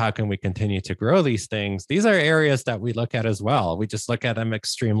 How can we continue to grow these things? These are areas that we look at as well. We just look at them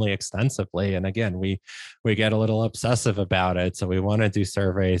extremely extensively. And again, we get a little obsessive about it. So we want to do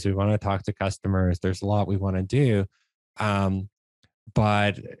surveys. We want to talk to customers. There's a lot we want to do.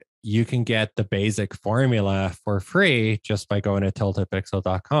 But you can get the basic formula for free just by going to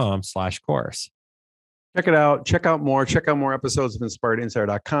tiltedpixel.com/course. Check it out. Check out more episodes of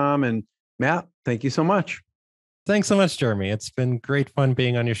InspiredInsider.com. And Matt, thank you so much. Thanks so much, Jeremy. It's been great fun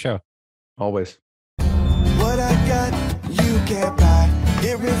being on your show. Always. What I got, you can't buy.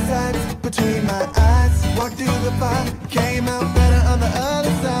 It resides between my eyes. Walked through the fire, came out better on the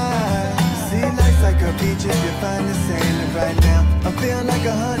other side. See, life's like a beach if you find the sand. And right now, I'm feeling like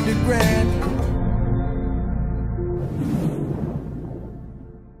 $100 grand.